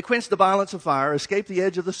 They quenched the violence of fire, escaped the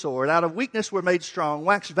edge of the sword, out of weakness were made strong,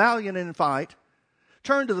 waxed valiant in fight,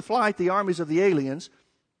 turned to the flight the armies of the aliens.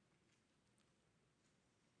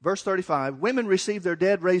 Verse 35, women received their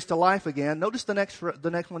dead raised to life again. Notice the next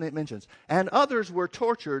one it mentions. And others were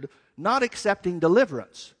tortured, not accepting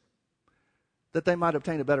deliverance, that they might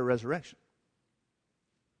obtain a better resurrection.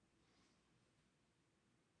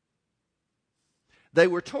 They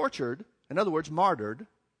were tortured, in other words, martyred,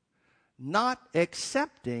 not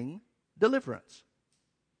accepting deliverance.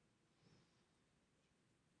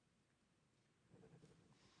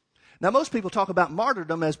 Now, most people talk about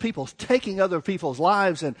martyrdom as people taking other people's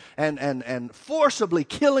lives and forcibly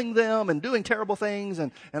killing them and doing terrible things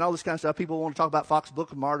and all this kind of stuff. People want to talk about Fox's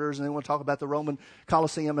Book of Martyrs, and they want to talk about the Roman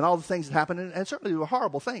Colosseum and all the things that happened. And certainly they were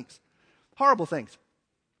horrible things. Horrible things.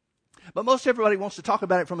 But most everybody wants to talk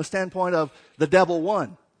about it from a standpoint of the devil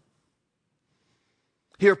won.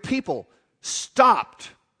 Here, people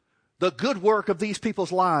stopped the good work of these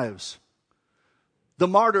people's lives, the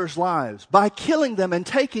martyrs' lives, by killing them and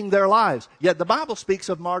taking their lives. Yet the Bible speaks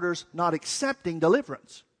of martyrs not accepting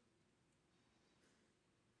deliverance.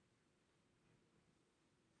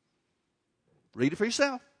 Read it for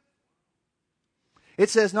yourself.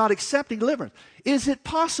 It says not accepting deliverance. Is it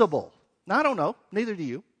possible? Now, I don't know. Neither do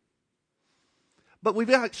you. But we've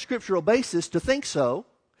got scriptural basis to think so.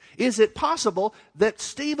 Is it possible that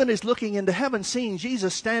Stephen is looking into heaven, seeing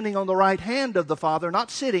Jesus standing on the right hand of the Father,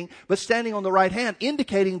 not sitting, but standing on the right hand,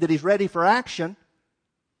 indicating that he's ready for action,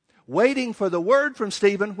 waiting for the word from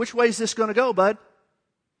Stephen? Which way is this going to go, bud?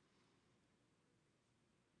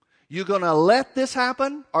 You going to let this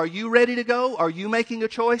happen? Are you ready to go? Are you making a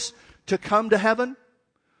choice to come to heaven?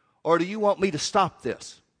 Or do you want me to stop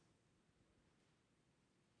this?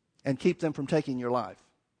 and keep them from taking your life?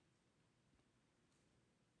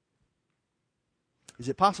 Is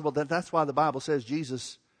it possible that that's why the Bible says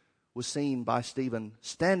Jesus was seen by Stephen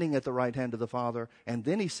standing at the right hand of the Father, and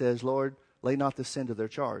then he says, Lord, lay not this sin to their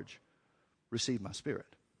charge. Receive my spirit.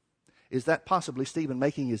 Is that possibly Stephen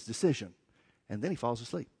making his decision? And then he falls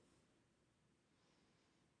asleep.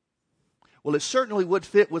 Well, it certainly would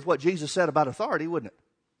fit with what Jesus said about authority, wouldn't it?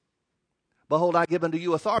 Behold, I give unto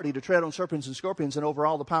you authority to tread on serpents and scorpions and over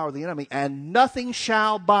all the power of the enemy, and nothing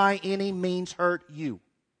shall by any means hurt you.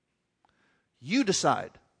 You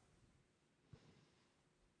decide.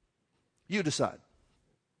 You decide.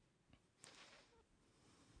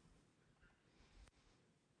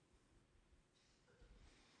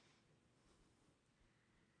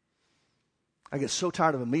 I get so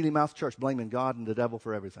tired of a mealy-mouthed church blaming God and the devil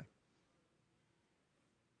for everything.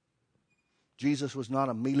 Jesus was not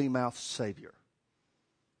a mealy-mouthed Savior.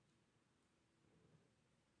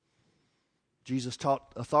 Jesus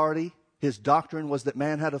taught authority. His doctrine was that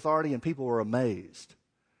man had authority, and people were amazed.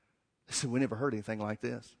 They said, we never heard anything like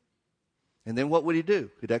this. And then what would he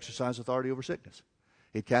do? He'd exercise authority over sickness.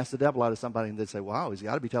 He'd cast the devil out of somebody, and they'd say, wow, he's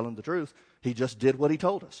got to be telling the truth. He just did what he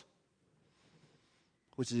told us.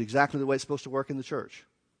 Which is exactly the way it's supposed to work in the church.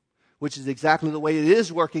 Which is exactly the way it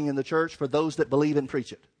is working in the church for those that believe and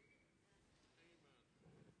preach it.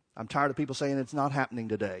 I'm tired of people saying it's not happening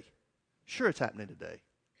today. Sure, it's happening today.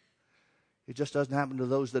 It just doesn't happen to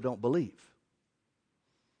those that don't believe.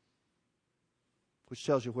 Which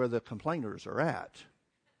tells you where the complainers are at.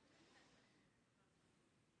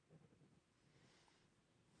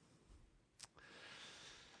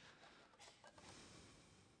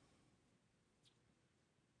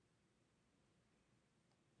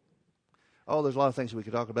 Oh, there's a lot of things we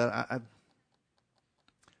could talk about.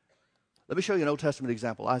 Let me show you an Old Testament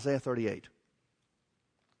example. Isaiah 38.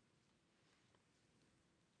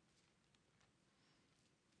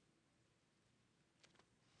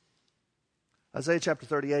 Isaiah chapter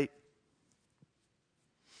 38.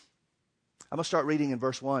 I'm going to start reading in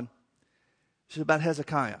verse 1. This is about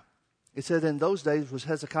Hezekiah. It said, in those days was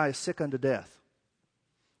Hezekiah sick unto death.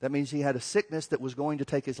 That means he had a sickness that was going to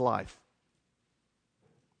take his life.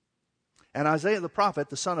 And Isaiah the prophet,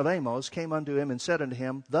 the son of Amos, came unto him and said unto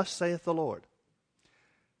him, thus saith the Lord,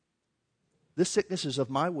 this sickness is of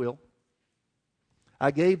my will.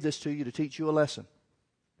 I gave this to you to teach you a lesson.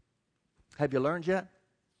 Have you learned yet?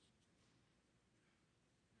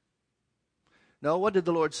 No, what did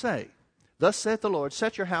the Lord say? Thus saith the Lord,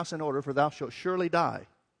 set your house in order, for thou shalt surely die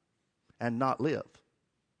and not live.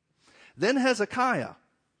 Then Hezekiah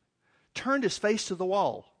turned his face to the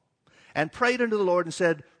wall and prayed unto the Lord and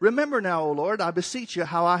said, remember now, O Lord, I beseech you,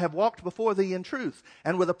 how I have walked before thee in truth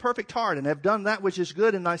and with a perfect heart, and have done that which is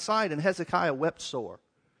good in thy sight. And Hezekiah wept sore.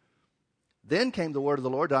 Then came the word of the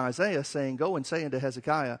Lord to Isaiah, saying, go and say unto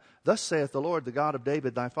Hezekiah, thus saith the Lord, the God of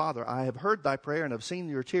David thy father, I have heard thy prayer and have seen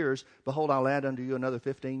your tears. Behold, I'll add unto you another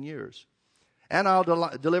 15 years. And I'll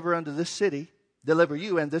deliver you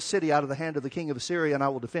and this city out of the hand of the king of Assyria, and I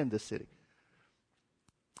will defend this city.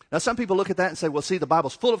 Now, some people look at that and say, well, see, the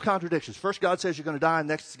Bible's full of contradictions. First, God says you're going to die, and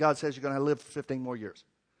next, God says you're going to live for 15 more years.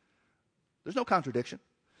 There's no contradiction.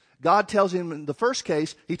 God tells him in the first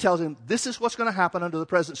case, he tells him, this is what's going to happen under the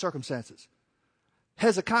present circumstances.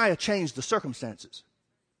 Hezekiah changed the circumstances.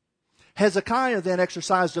 Hezekiah then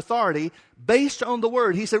exercised authority based on the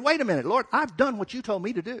word. He said, wait a minute, Lord, I've done what you told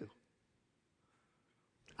me to do.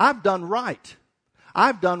 I've done right.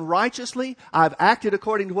 I've done righteously. I've acted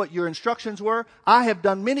according to what your instructions were. I have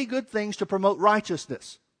done many good things to promote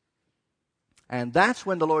righteousness. And that's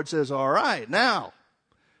when the Lord says, all right, now,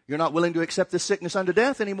 you're not willing to accept this sickness unto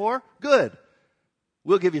death anymore? Good.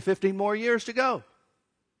 We'll give you 15 more years to go.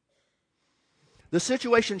 The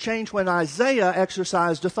situation changed when Isaiah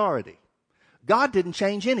exercised authority. God didn't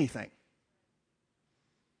change anything.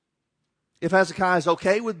 If Hezekiah is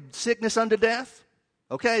okay with sickness unto death,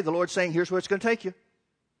 okay, the Lord's saying, here's where it's going to take you.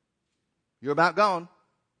 You're about gone.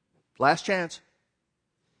 Last chance.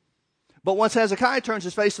 But once Hezekiah turns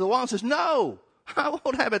his face to the wall and says, no, I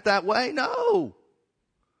won't have it that way. No.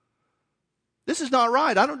 This is not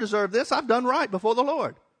right. I don't deserve this. I've done right before the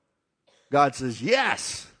Lord. God says,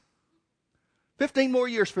 yes. 15 more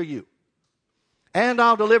years for you. And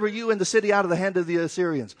I'll deliver you and the city out of the hand of the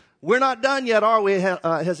Assyrians. We're not done yet, are we,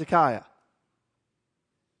 Hezekiah?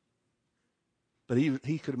 But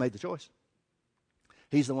he could have made the choice.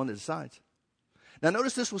 He's the one that decides. Now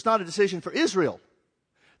notice this was not a decision for Israel.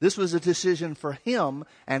 This was a decision for him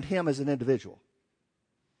and him as an individual.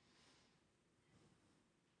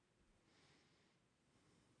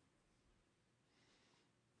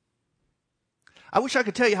 I wish I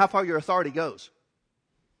could tell you how far your authority goes.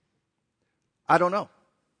 I don't know.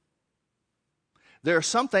 There are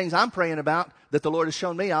some things I'm praying about that the Lord has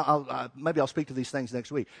shown me. Maybe I'll speak to these things next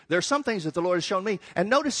week. There are some things that the Lord has shown me. And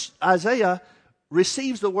notice Isaiah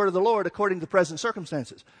receives the word of the Lord according to present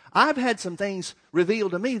circumstances. I've had some things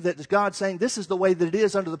revealed to me that God's saying this is the way that it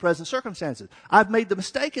is under the present circumstances. I've made the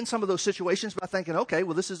mistake in some of those situations by thinking, okay,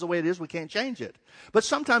 well, this is the way it is. We can't change it. But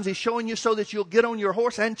sometimes He's showing you so that you'll get on your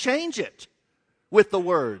horse and change it with the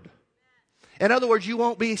word. In other words, you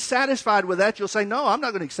won't be satisfied with that. You'll say, no, I'm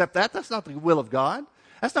not going to accept that. That's not the will of God.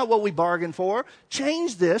 That's not what we bargained for.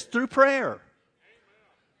 Change this through prayer.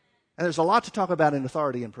 And there's a lot to talk about in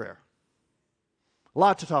authority in prayer. A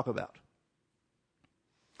lot to talk about.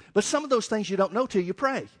 But some of those things you don't know till you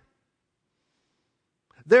pray.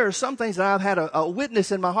 There are some things that I've had a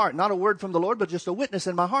witness in my heart, not a word from the Lord, but just a witness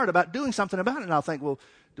in my heart about doing something about it. And I'll think, well,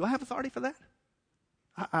 do I have authority for that?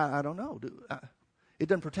 I don't know. It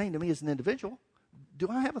doesn't pertain to me as an individual. Do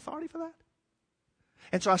I have authority for that?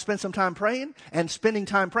 And so I spend some time praying, and spending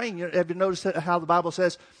time praying. Have you noticed how the Bible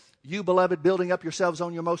says, you, beloved, building up yourselves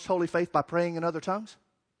on your most holy faith by praying in other tongues?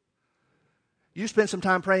 You spend some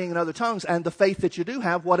time praying in other tongues, and the faith that you do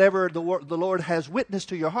have, whatever the Lord has witnessed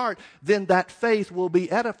to your heart, then that faith will be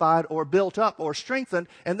edified or built up or strengthened,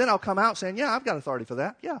 and then I'll come out saying, yeah, I've got authority for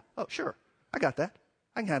that. Yeah, oh, sure, I got that.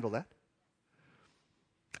 I can handle that.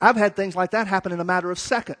 I've had things like that happen in a matter of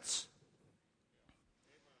seconds.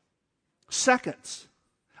 Seconds.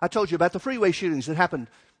 I told you about the freeway shootings that happened,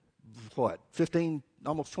 15,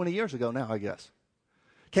 almost 20 years ago now, I guess.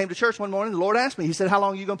 Came to church one morning, the Lord asked me, He said, how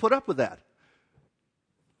long are you going to put up with that?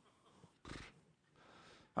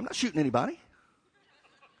 I'm not shooting anybody.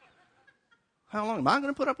 How long am I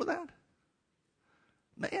going to put up with that?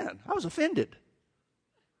 Man, I was offended.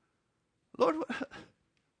 Lord,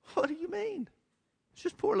 what do you mean? It's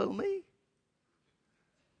just poor little me.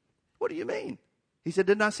 What do you mean? He said,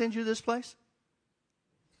 didn't I send you this place?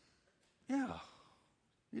 Yeah,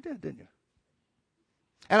 you did, didn't you?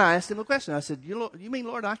 And I asked him a question. I said, you mean,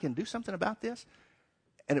 Lord, I can do something about this?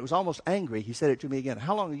 And it was almost angry. He said it to me again.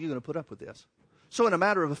 How long are you going to put up with this? So in a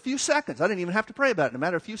matter of a few seconds, I didn't even have to pray about it. In a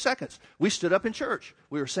matter of a few seconds, we stood up in church.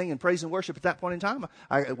 We were singing praise and worship at that point in time.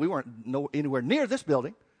 We weren't anywhere near this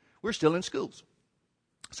building. We were still in schools.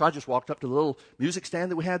 So I just walked up to the little music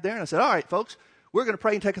stand that we had there, and I said, all right, folks, we're going to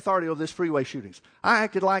pray and take authority over this freeway shootings. I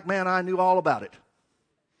acted like, man, I knew all about it.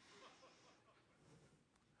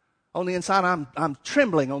 On the inside, I'm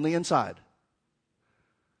trembling on the inside.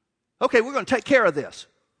 Okay, we're going to take care of this.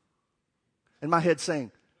 And my head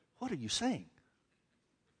saying, what are you saying?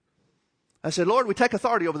 I said, Lord, we take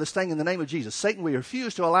authority over this thing in the name of Jesus. Satan, we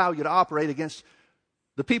refuse to allow you to operate against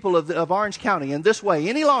the people of Orange County in this way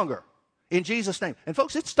any longer. In Jesus' name. And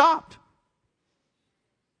folks, it stopped.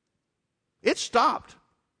 It stopped.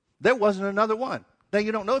 There wasn't another one. Now,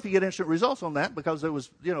 you don't know if you get instant results on that because there was,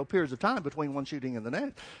 periods of time between one shooting and the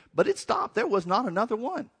next. But it stopped. There was not another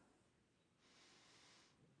one.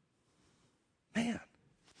 Man,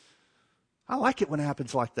 I like it when it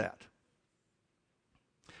happens like that.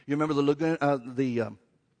 You remember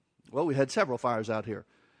we had several fires out here.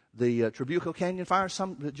 The Trabuco Canyon fire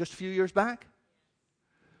just a few years back.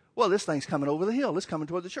 Well, this thing's coming over the hill. It's coming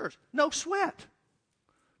toward the church. No sweat.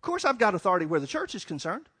 Of course, I've got authority where the church is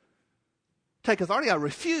concerned. Take authority. I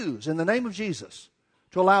refuse in the name of Jesus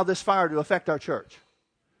to allow this fire to affect our church.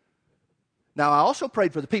 Now, I also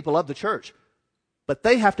prayed for the people of the church, but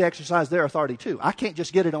they have to exercise their authority too. I can't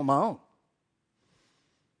just get it on my own.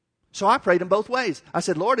 So I prayed in both ways. I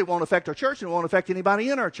said, Lord, it won't affect our church and it won't affect anybody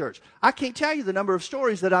in our church. I can't tell you the number of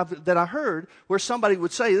stories that I heard where somebody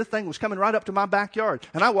would say this thing was coming right up to my backyard.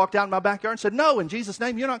 And I walked out in my backyard and said, no, in Jesus'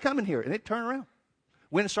 name, you're not coming here. And it turned around.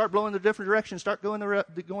 Wind started blowing in a different direction, start going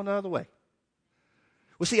the other way.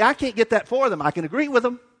 Well, see, I can't get that for them. I can agree with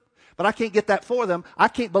them, but I can't get that for them. I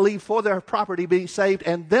can't believe for their property being saved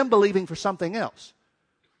and them believing for something else.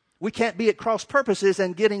 We can't be at cross purposes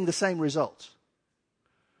and getting the same results.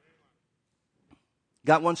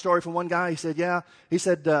 Got one story from one guy. He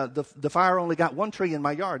said, the fire only got one tree in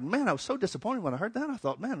my yard. And man, I was so disappointed when I heard that. I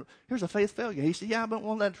thought, man, here's a faith failure. He said, yeah, I've been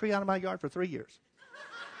wanting that tree out of my yard for 3 years.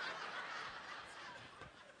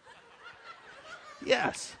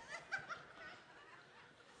 Yes.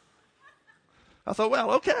 I thought,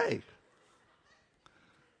 well, okay.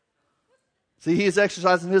 See, he is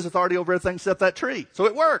exercising his authority over everything except that tree. So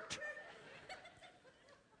it worked.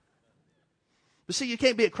 But see, you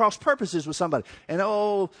can't be at cross purposes with somebody. And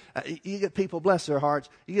you get people, bless their hearts,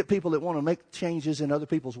 you get people that want to make changes in other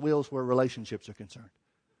people's wills where relationships are concerned.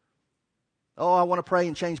 Oh, I want to pray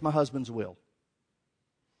and change my husband's will.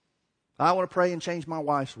 I want to pray and change my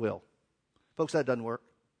wife's will. Folks, that doesn't work.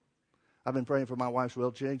 I've been praying for my wife's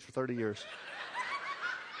will to change for 30 years.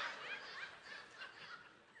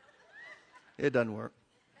 It doesn't work.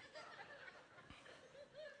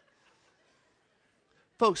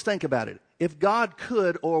 Folks, think about it. If God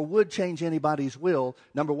could or would change anybody's will,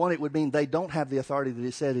 number one, it would mean they don't have the authority that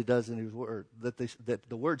He said He does in His Word, that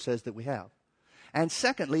the Word says that we have. And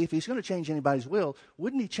secondly, if He's going to change anybody's will,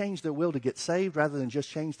 wouldn't He change their will to get saved rather than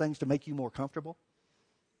just change things to make you more comfortable?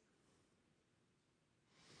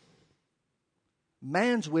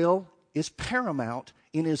 Man's will is paramount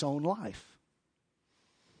in his own life.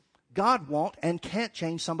 God won't and can't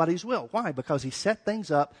change somebody's will. Why? Because He set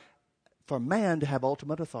things up for man to have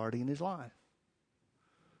ultimate authority in his life.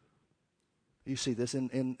 You see this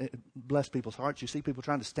in blessed people's hearts. You see people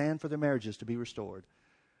trying to stand for their marriages to be restored.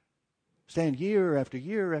 Stand year after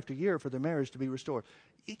year after year for their marriage to be restored.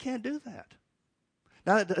 You can't do that.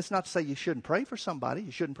 Now, that's not to say you shouldn't pray for somebody.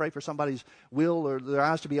 You shouldn't pray for somebody's will or their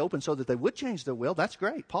eyes to be open so that they would change their will. That's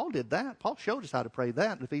great. Paul did that. Paul showed us how to pray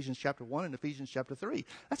that in Ephesians chapter 1 and Ephesians chapter 3.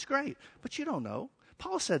 That's great. But you don't know.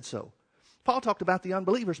 Paul said so. Paul talked about the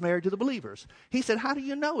unbelievers married to the believers. He said, how do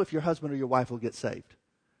you know if your husband or your wife will get saved?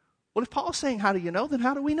 Well, if Paul's saying, how do you know, then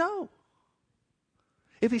how do we know?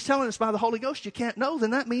 If he's telling us by the Holy Ghost you can't know, then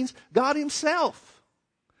that means God Himself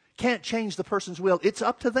can't change the person's will. It's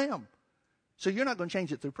up to them. So you're not going to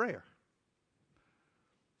change it through prayer.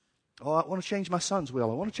 Oh, I want to change my son's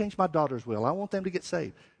will. I want to change my daughter's will. I want them to get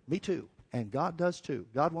saved. Me too. And God does too.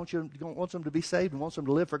 God wants them to be saved and wants them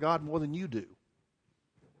to live for God more than you do.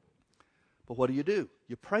 But what do?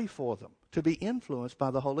 You pray for them to be influenced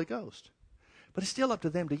by the Holy Ghost. But it's still up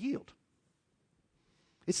to them to yield.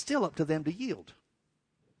 It's still up to them to yield.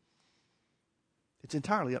 It's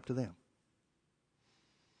entirely up to them.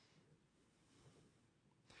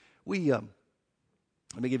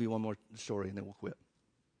 Let me give you one more story and then we'll quit.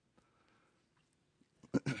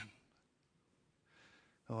 I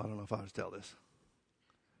don't know if I ought to tell this.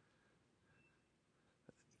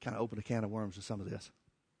 Kind of open a can of worms with some of this.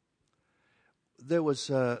 There's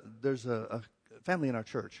a family in our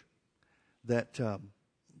church that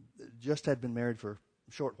just had been married for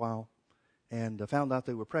a short while and found out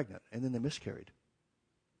they were pregnant, and then they miscarried.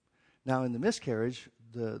 Now, in the miscarriage,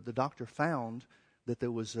 the doctor found that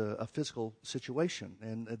there was a physical situation,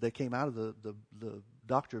 and they came out of the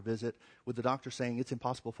doctor visit with the doctor saying it's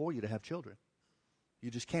impossible for you to have children. You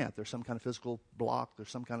just can't. There's some kind of physical block. There's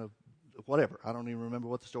some kind of whatever. I don't even remember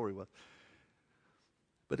what the story was.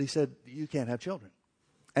 But he said, you can't have children.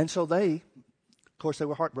 And so they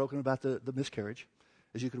were heartbroken about the miscarriage,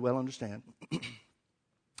 as you could well understand.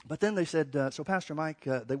 But then they said, so Pastor Mike,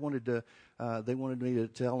 they wanted me to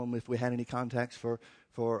tell them if we had any contacts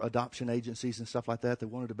for adoption agencies and stuff like that. They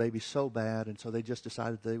wanted a baby so bad, and so they just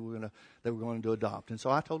decided they were going to adopt. And so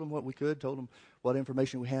I told them what we could, told them what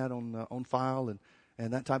information we had on file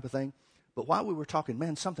and that type of thing. But while we were talking,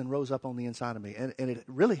 man, something rose up on the inside of me. And it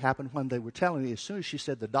really happened when they were telling me, as soon as she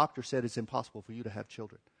said, the doctor said it's impossible for you to have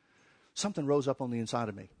children. Something rose up on the inside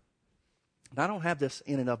of me. And I don't have this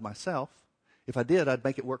in and of myself. If I did, I'd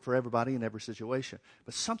make it work for everybody in every situation.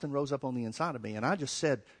 But something rose up on the inside of me, and I just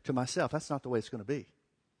said to myself, that's not the way it's going to be.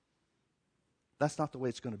 That's not the way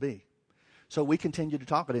it's going to be. So we continued to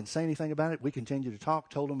talk. I didn't say anything about it. We continued to talk,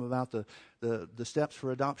 told them about the steps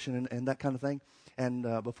for adoption and that kind of thing. And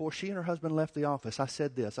before she and her husband left the office, I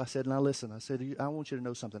said this. I said, now listen, I said, I want you to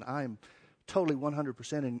know something. I am totally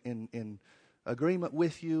 100% in agreement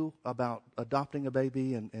with you about adopting a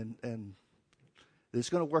baby, and it's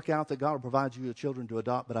going to work out that God will provide you the children to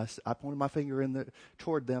adopt. But I pointed my finger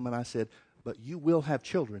toward them, and I said, but you will have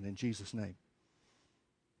children in Jesus' name.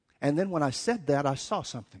 And then when I said that, I saw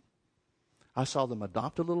something. I saw them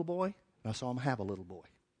adopt a little boy, and I saw them have a little boy.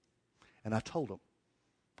 And I told them,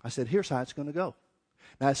 I said, here's how it's going to go.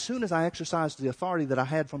 Now, as soon as I exercised the authority that I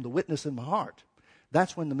had from the witness in my heart,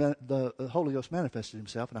 that's when the Holy Ghost manifested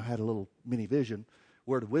Himself, and I had a little mini vision,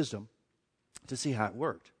 word of wisdom, to see how it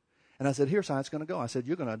worked. And I said, here's how it's going to go. I said,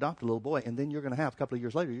 you're going to adopt a little boy, and then you're going to have, a couple of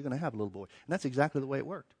years later, you're going to have a little boy. And that's exactly the way it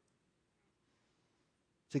worked.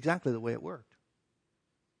 It's exactly the way it worked.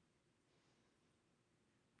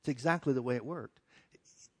 It's exactly the way it worked.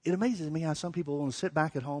 It amazes me how some people want to sit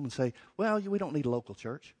back at home and say, well, we don't need a local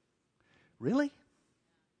church. Really?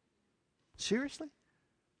 Seriously?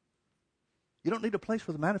 You don't need a place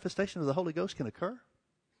where the manifestation of the Holy Ghost can occur?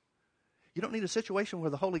 You don't need a situation where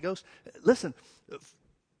the Holy Ghost... Listen,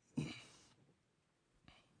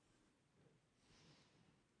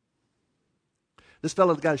 this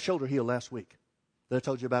fellow that got his shoulder healed last week that I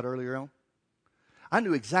told you about earlier on, I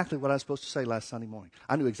knew exactly what I was supposed to say last Sunday morning.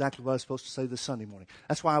 I knew exactly what I was supposed to say this Sunday morning.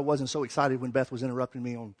 That's why I wasn't so excited when Beth was interrupting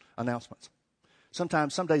me on announcements.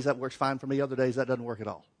 Sometimes, some days that works fine for me. Other days that doesn't work at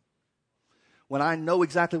all. When I know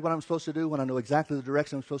exactly what I'm supposed to do, when I know exactly the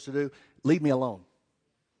direction I'm supposed to do, leave me alone.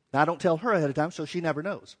 Now, I don't tell her ahead of time, so she never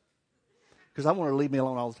knows. Because I want her to leave me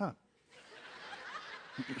alone all the time.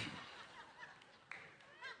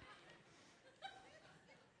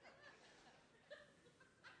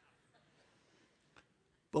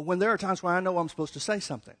 But when there are times where I know I'm supposed to say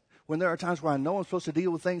something, when there are times where I know I'm supposed to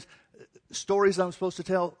deal with things, stories I'm supposed to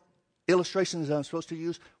tell, illustrations that I'm supposed to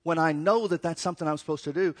use, when I know that that's something I'm supposed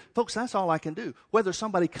to do, folks, that's all I can do. Whether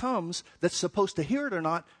somebody comes that's supposed to hear it or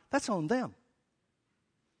not, that's on them.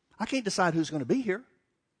 I can't decide who's going to be here.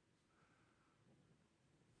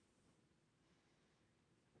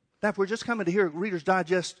 Now, if we're just coming to hear Reader's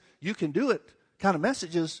Digest, you can do it kind of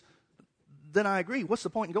messages, then I agree. What's the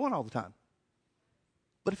point in going all the time?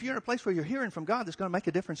 But if you're in a place where you're hearing from God that's going to make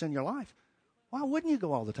a difference in your life, why wouldn't you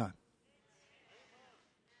go all the time?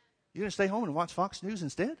 You're going to stay home and watch Fox News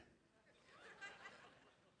instead?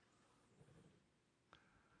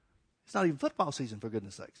 It's not even football season, for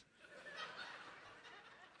goodness sakes.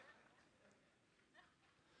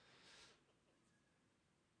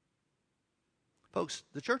 Folks,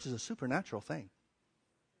 the church is a supernatural thing.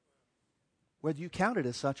 Whether you count it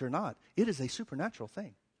as such or not, it is a supernatural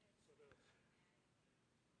thing.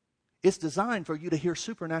 It's designed for you to hear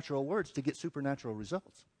supernatural words to get supernatural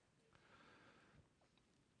results.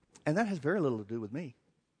 And that has very little to do with me.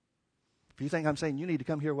 If you think I'm saying you need to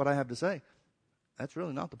come hear what I have to say, that's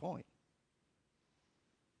really not the point.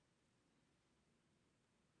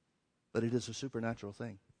 But it is a supernatural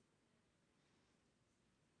thing.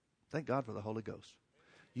 Thank God for the Holy Ghost.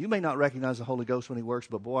 You may not recognize the Holy Ghost when He works,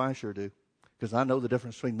 but boy, I sure do. Because I know the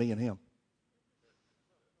difference between me and Him.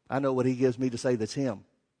 I know what He gives me to say that's Him.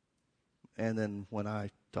 And then when I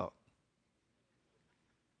talk.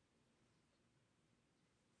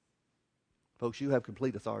 Folks, you have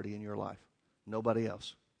complete authority in your life. Nobody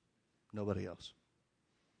else. Nobody else.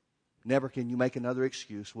 Never can you make another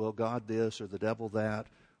excuse. Well, God this or the devil that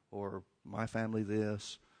or my family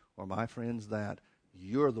this or my friends that.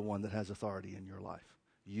 You're the one that has authority in your life.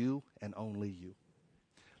 You and only you.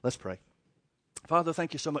 Let's pray. Father,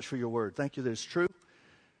 thank you so much for your word. Thank you that it's true.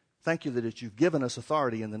 Thank you that you've given us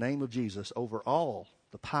authority in the name of Jesus over all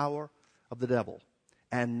the power of the devil.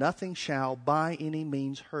 And nothing shall by any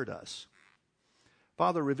means hurt us.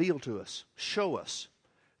 Father, reveal to us, show us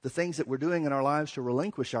the things that we're doing in our lives to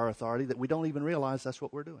relinquish our authority that we don't even realize that's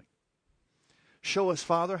what we're doing. Show us,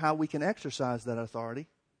 Father, how we can exercise that authority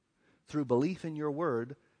through belief in your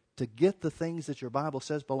word to get the things that your Bible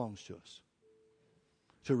says belongs to us.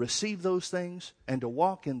 To receive those things and to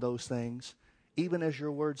walk in those things even as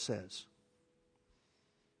your word says.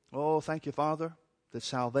 Oh, thank you, Father, that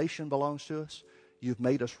salvation belongs to us. You've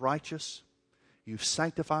made us righteous. You've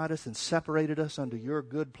sanctified us and separated us under your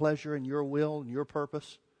good pleasure and your will and your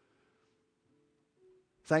purpose.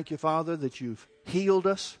 Thank you, Father, that you've healed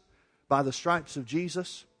us by the stripes of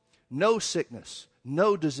Jesus. No sickness,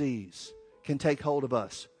 no disease can take hold of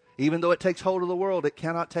us. Even though it takes hold of the world, it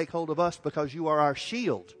cannot take hold of us because you are our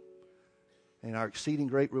shield and our exceeding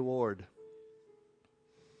great reward.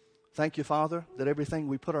 Thank you, Father, that everything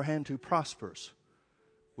we put our hand to prospers.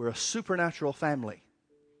 We're a supernatural family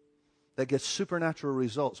that gets supernatural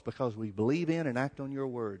results because we believe in and act on your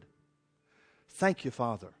word. Thank you,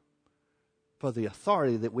 Father, for the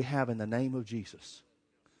authority that we have in the name of Jesus.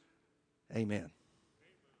 Amen.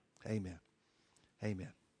 Amen.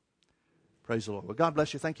 Amen. Praise the Lord. Well, God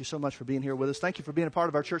bless you. Thank you so much for being here with us. Thank you for being a part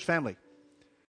of our church family.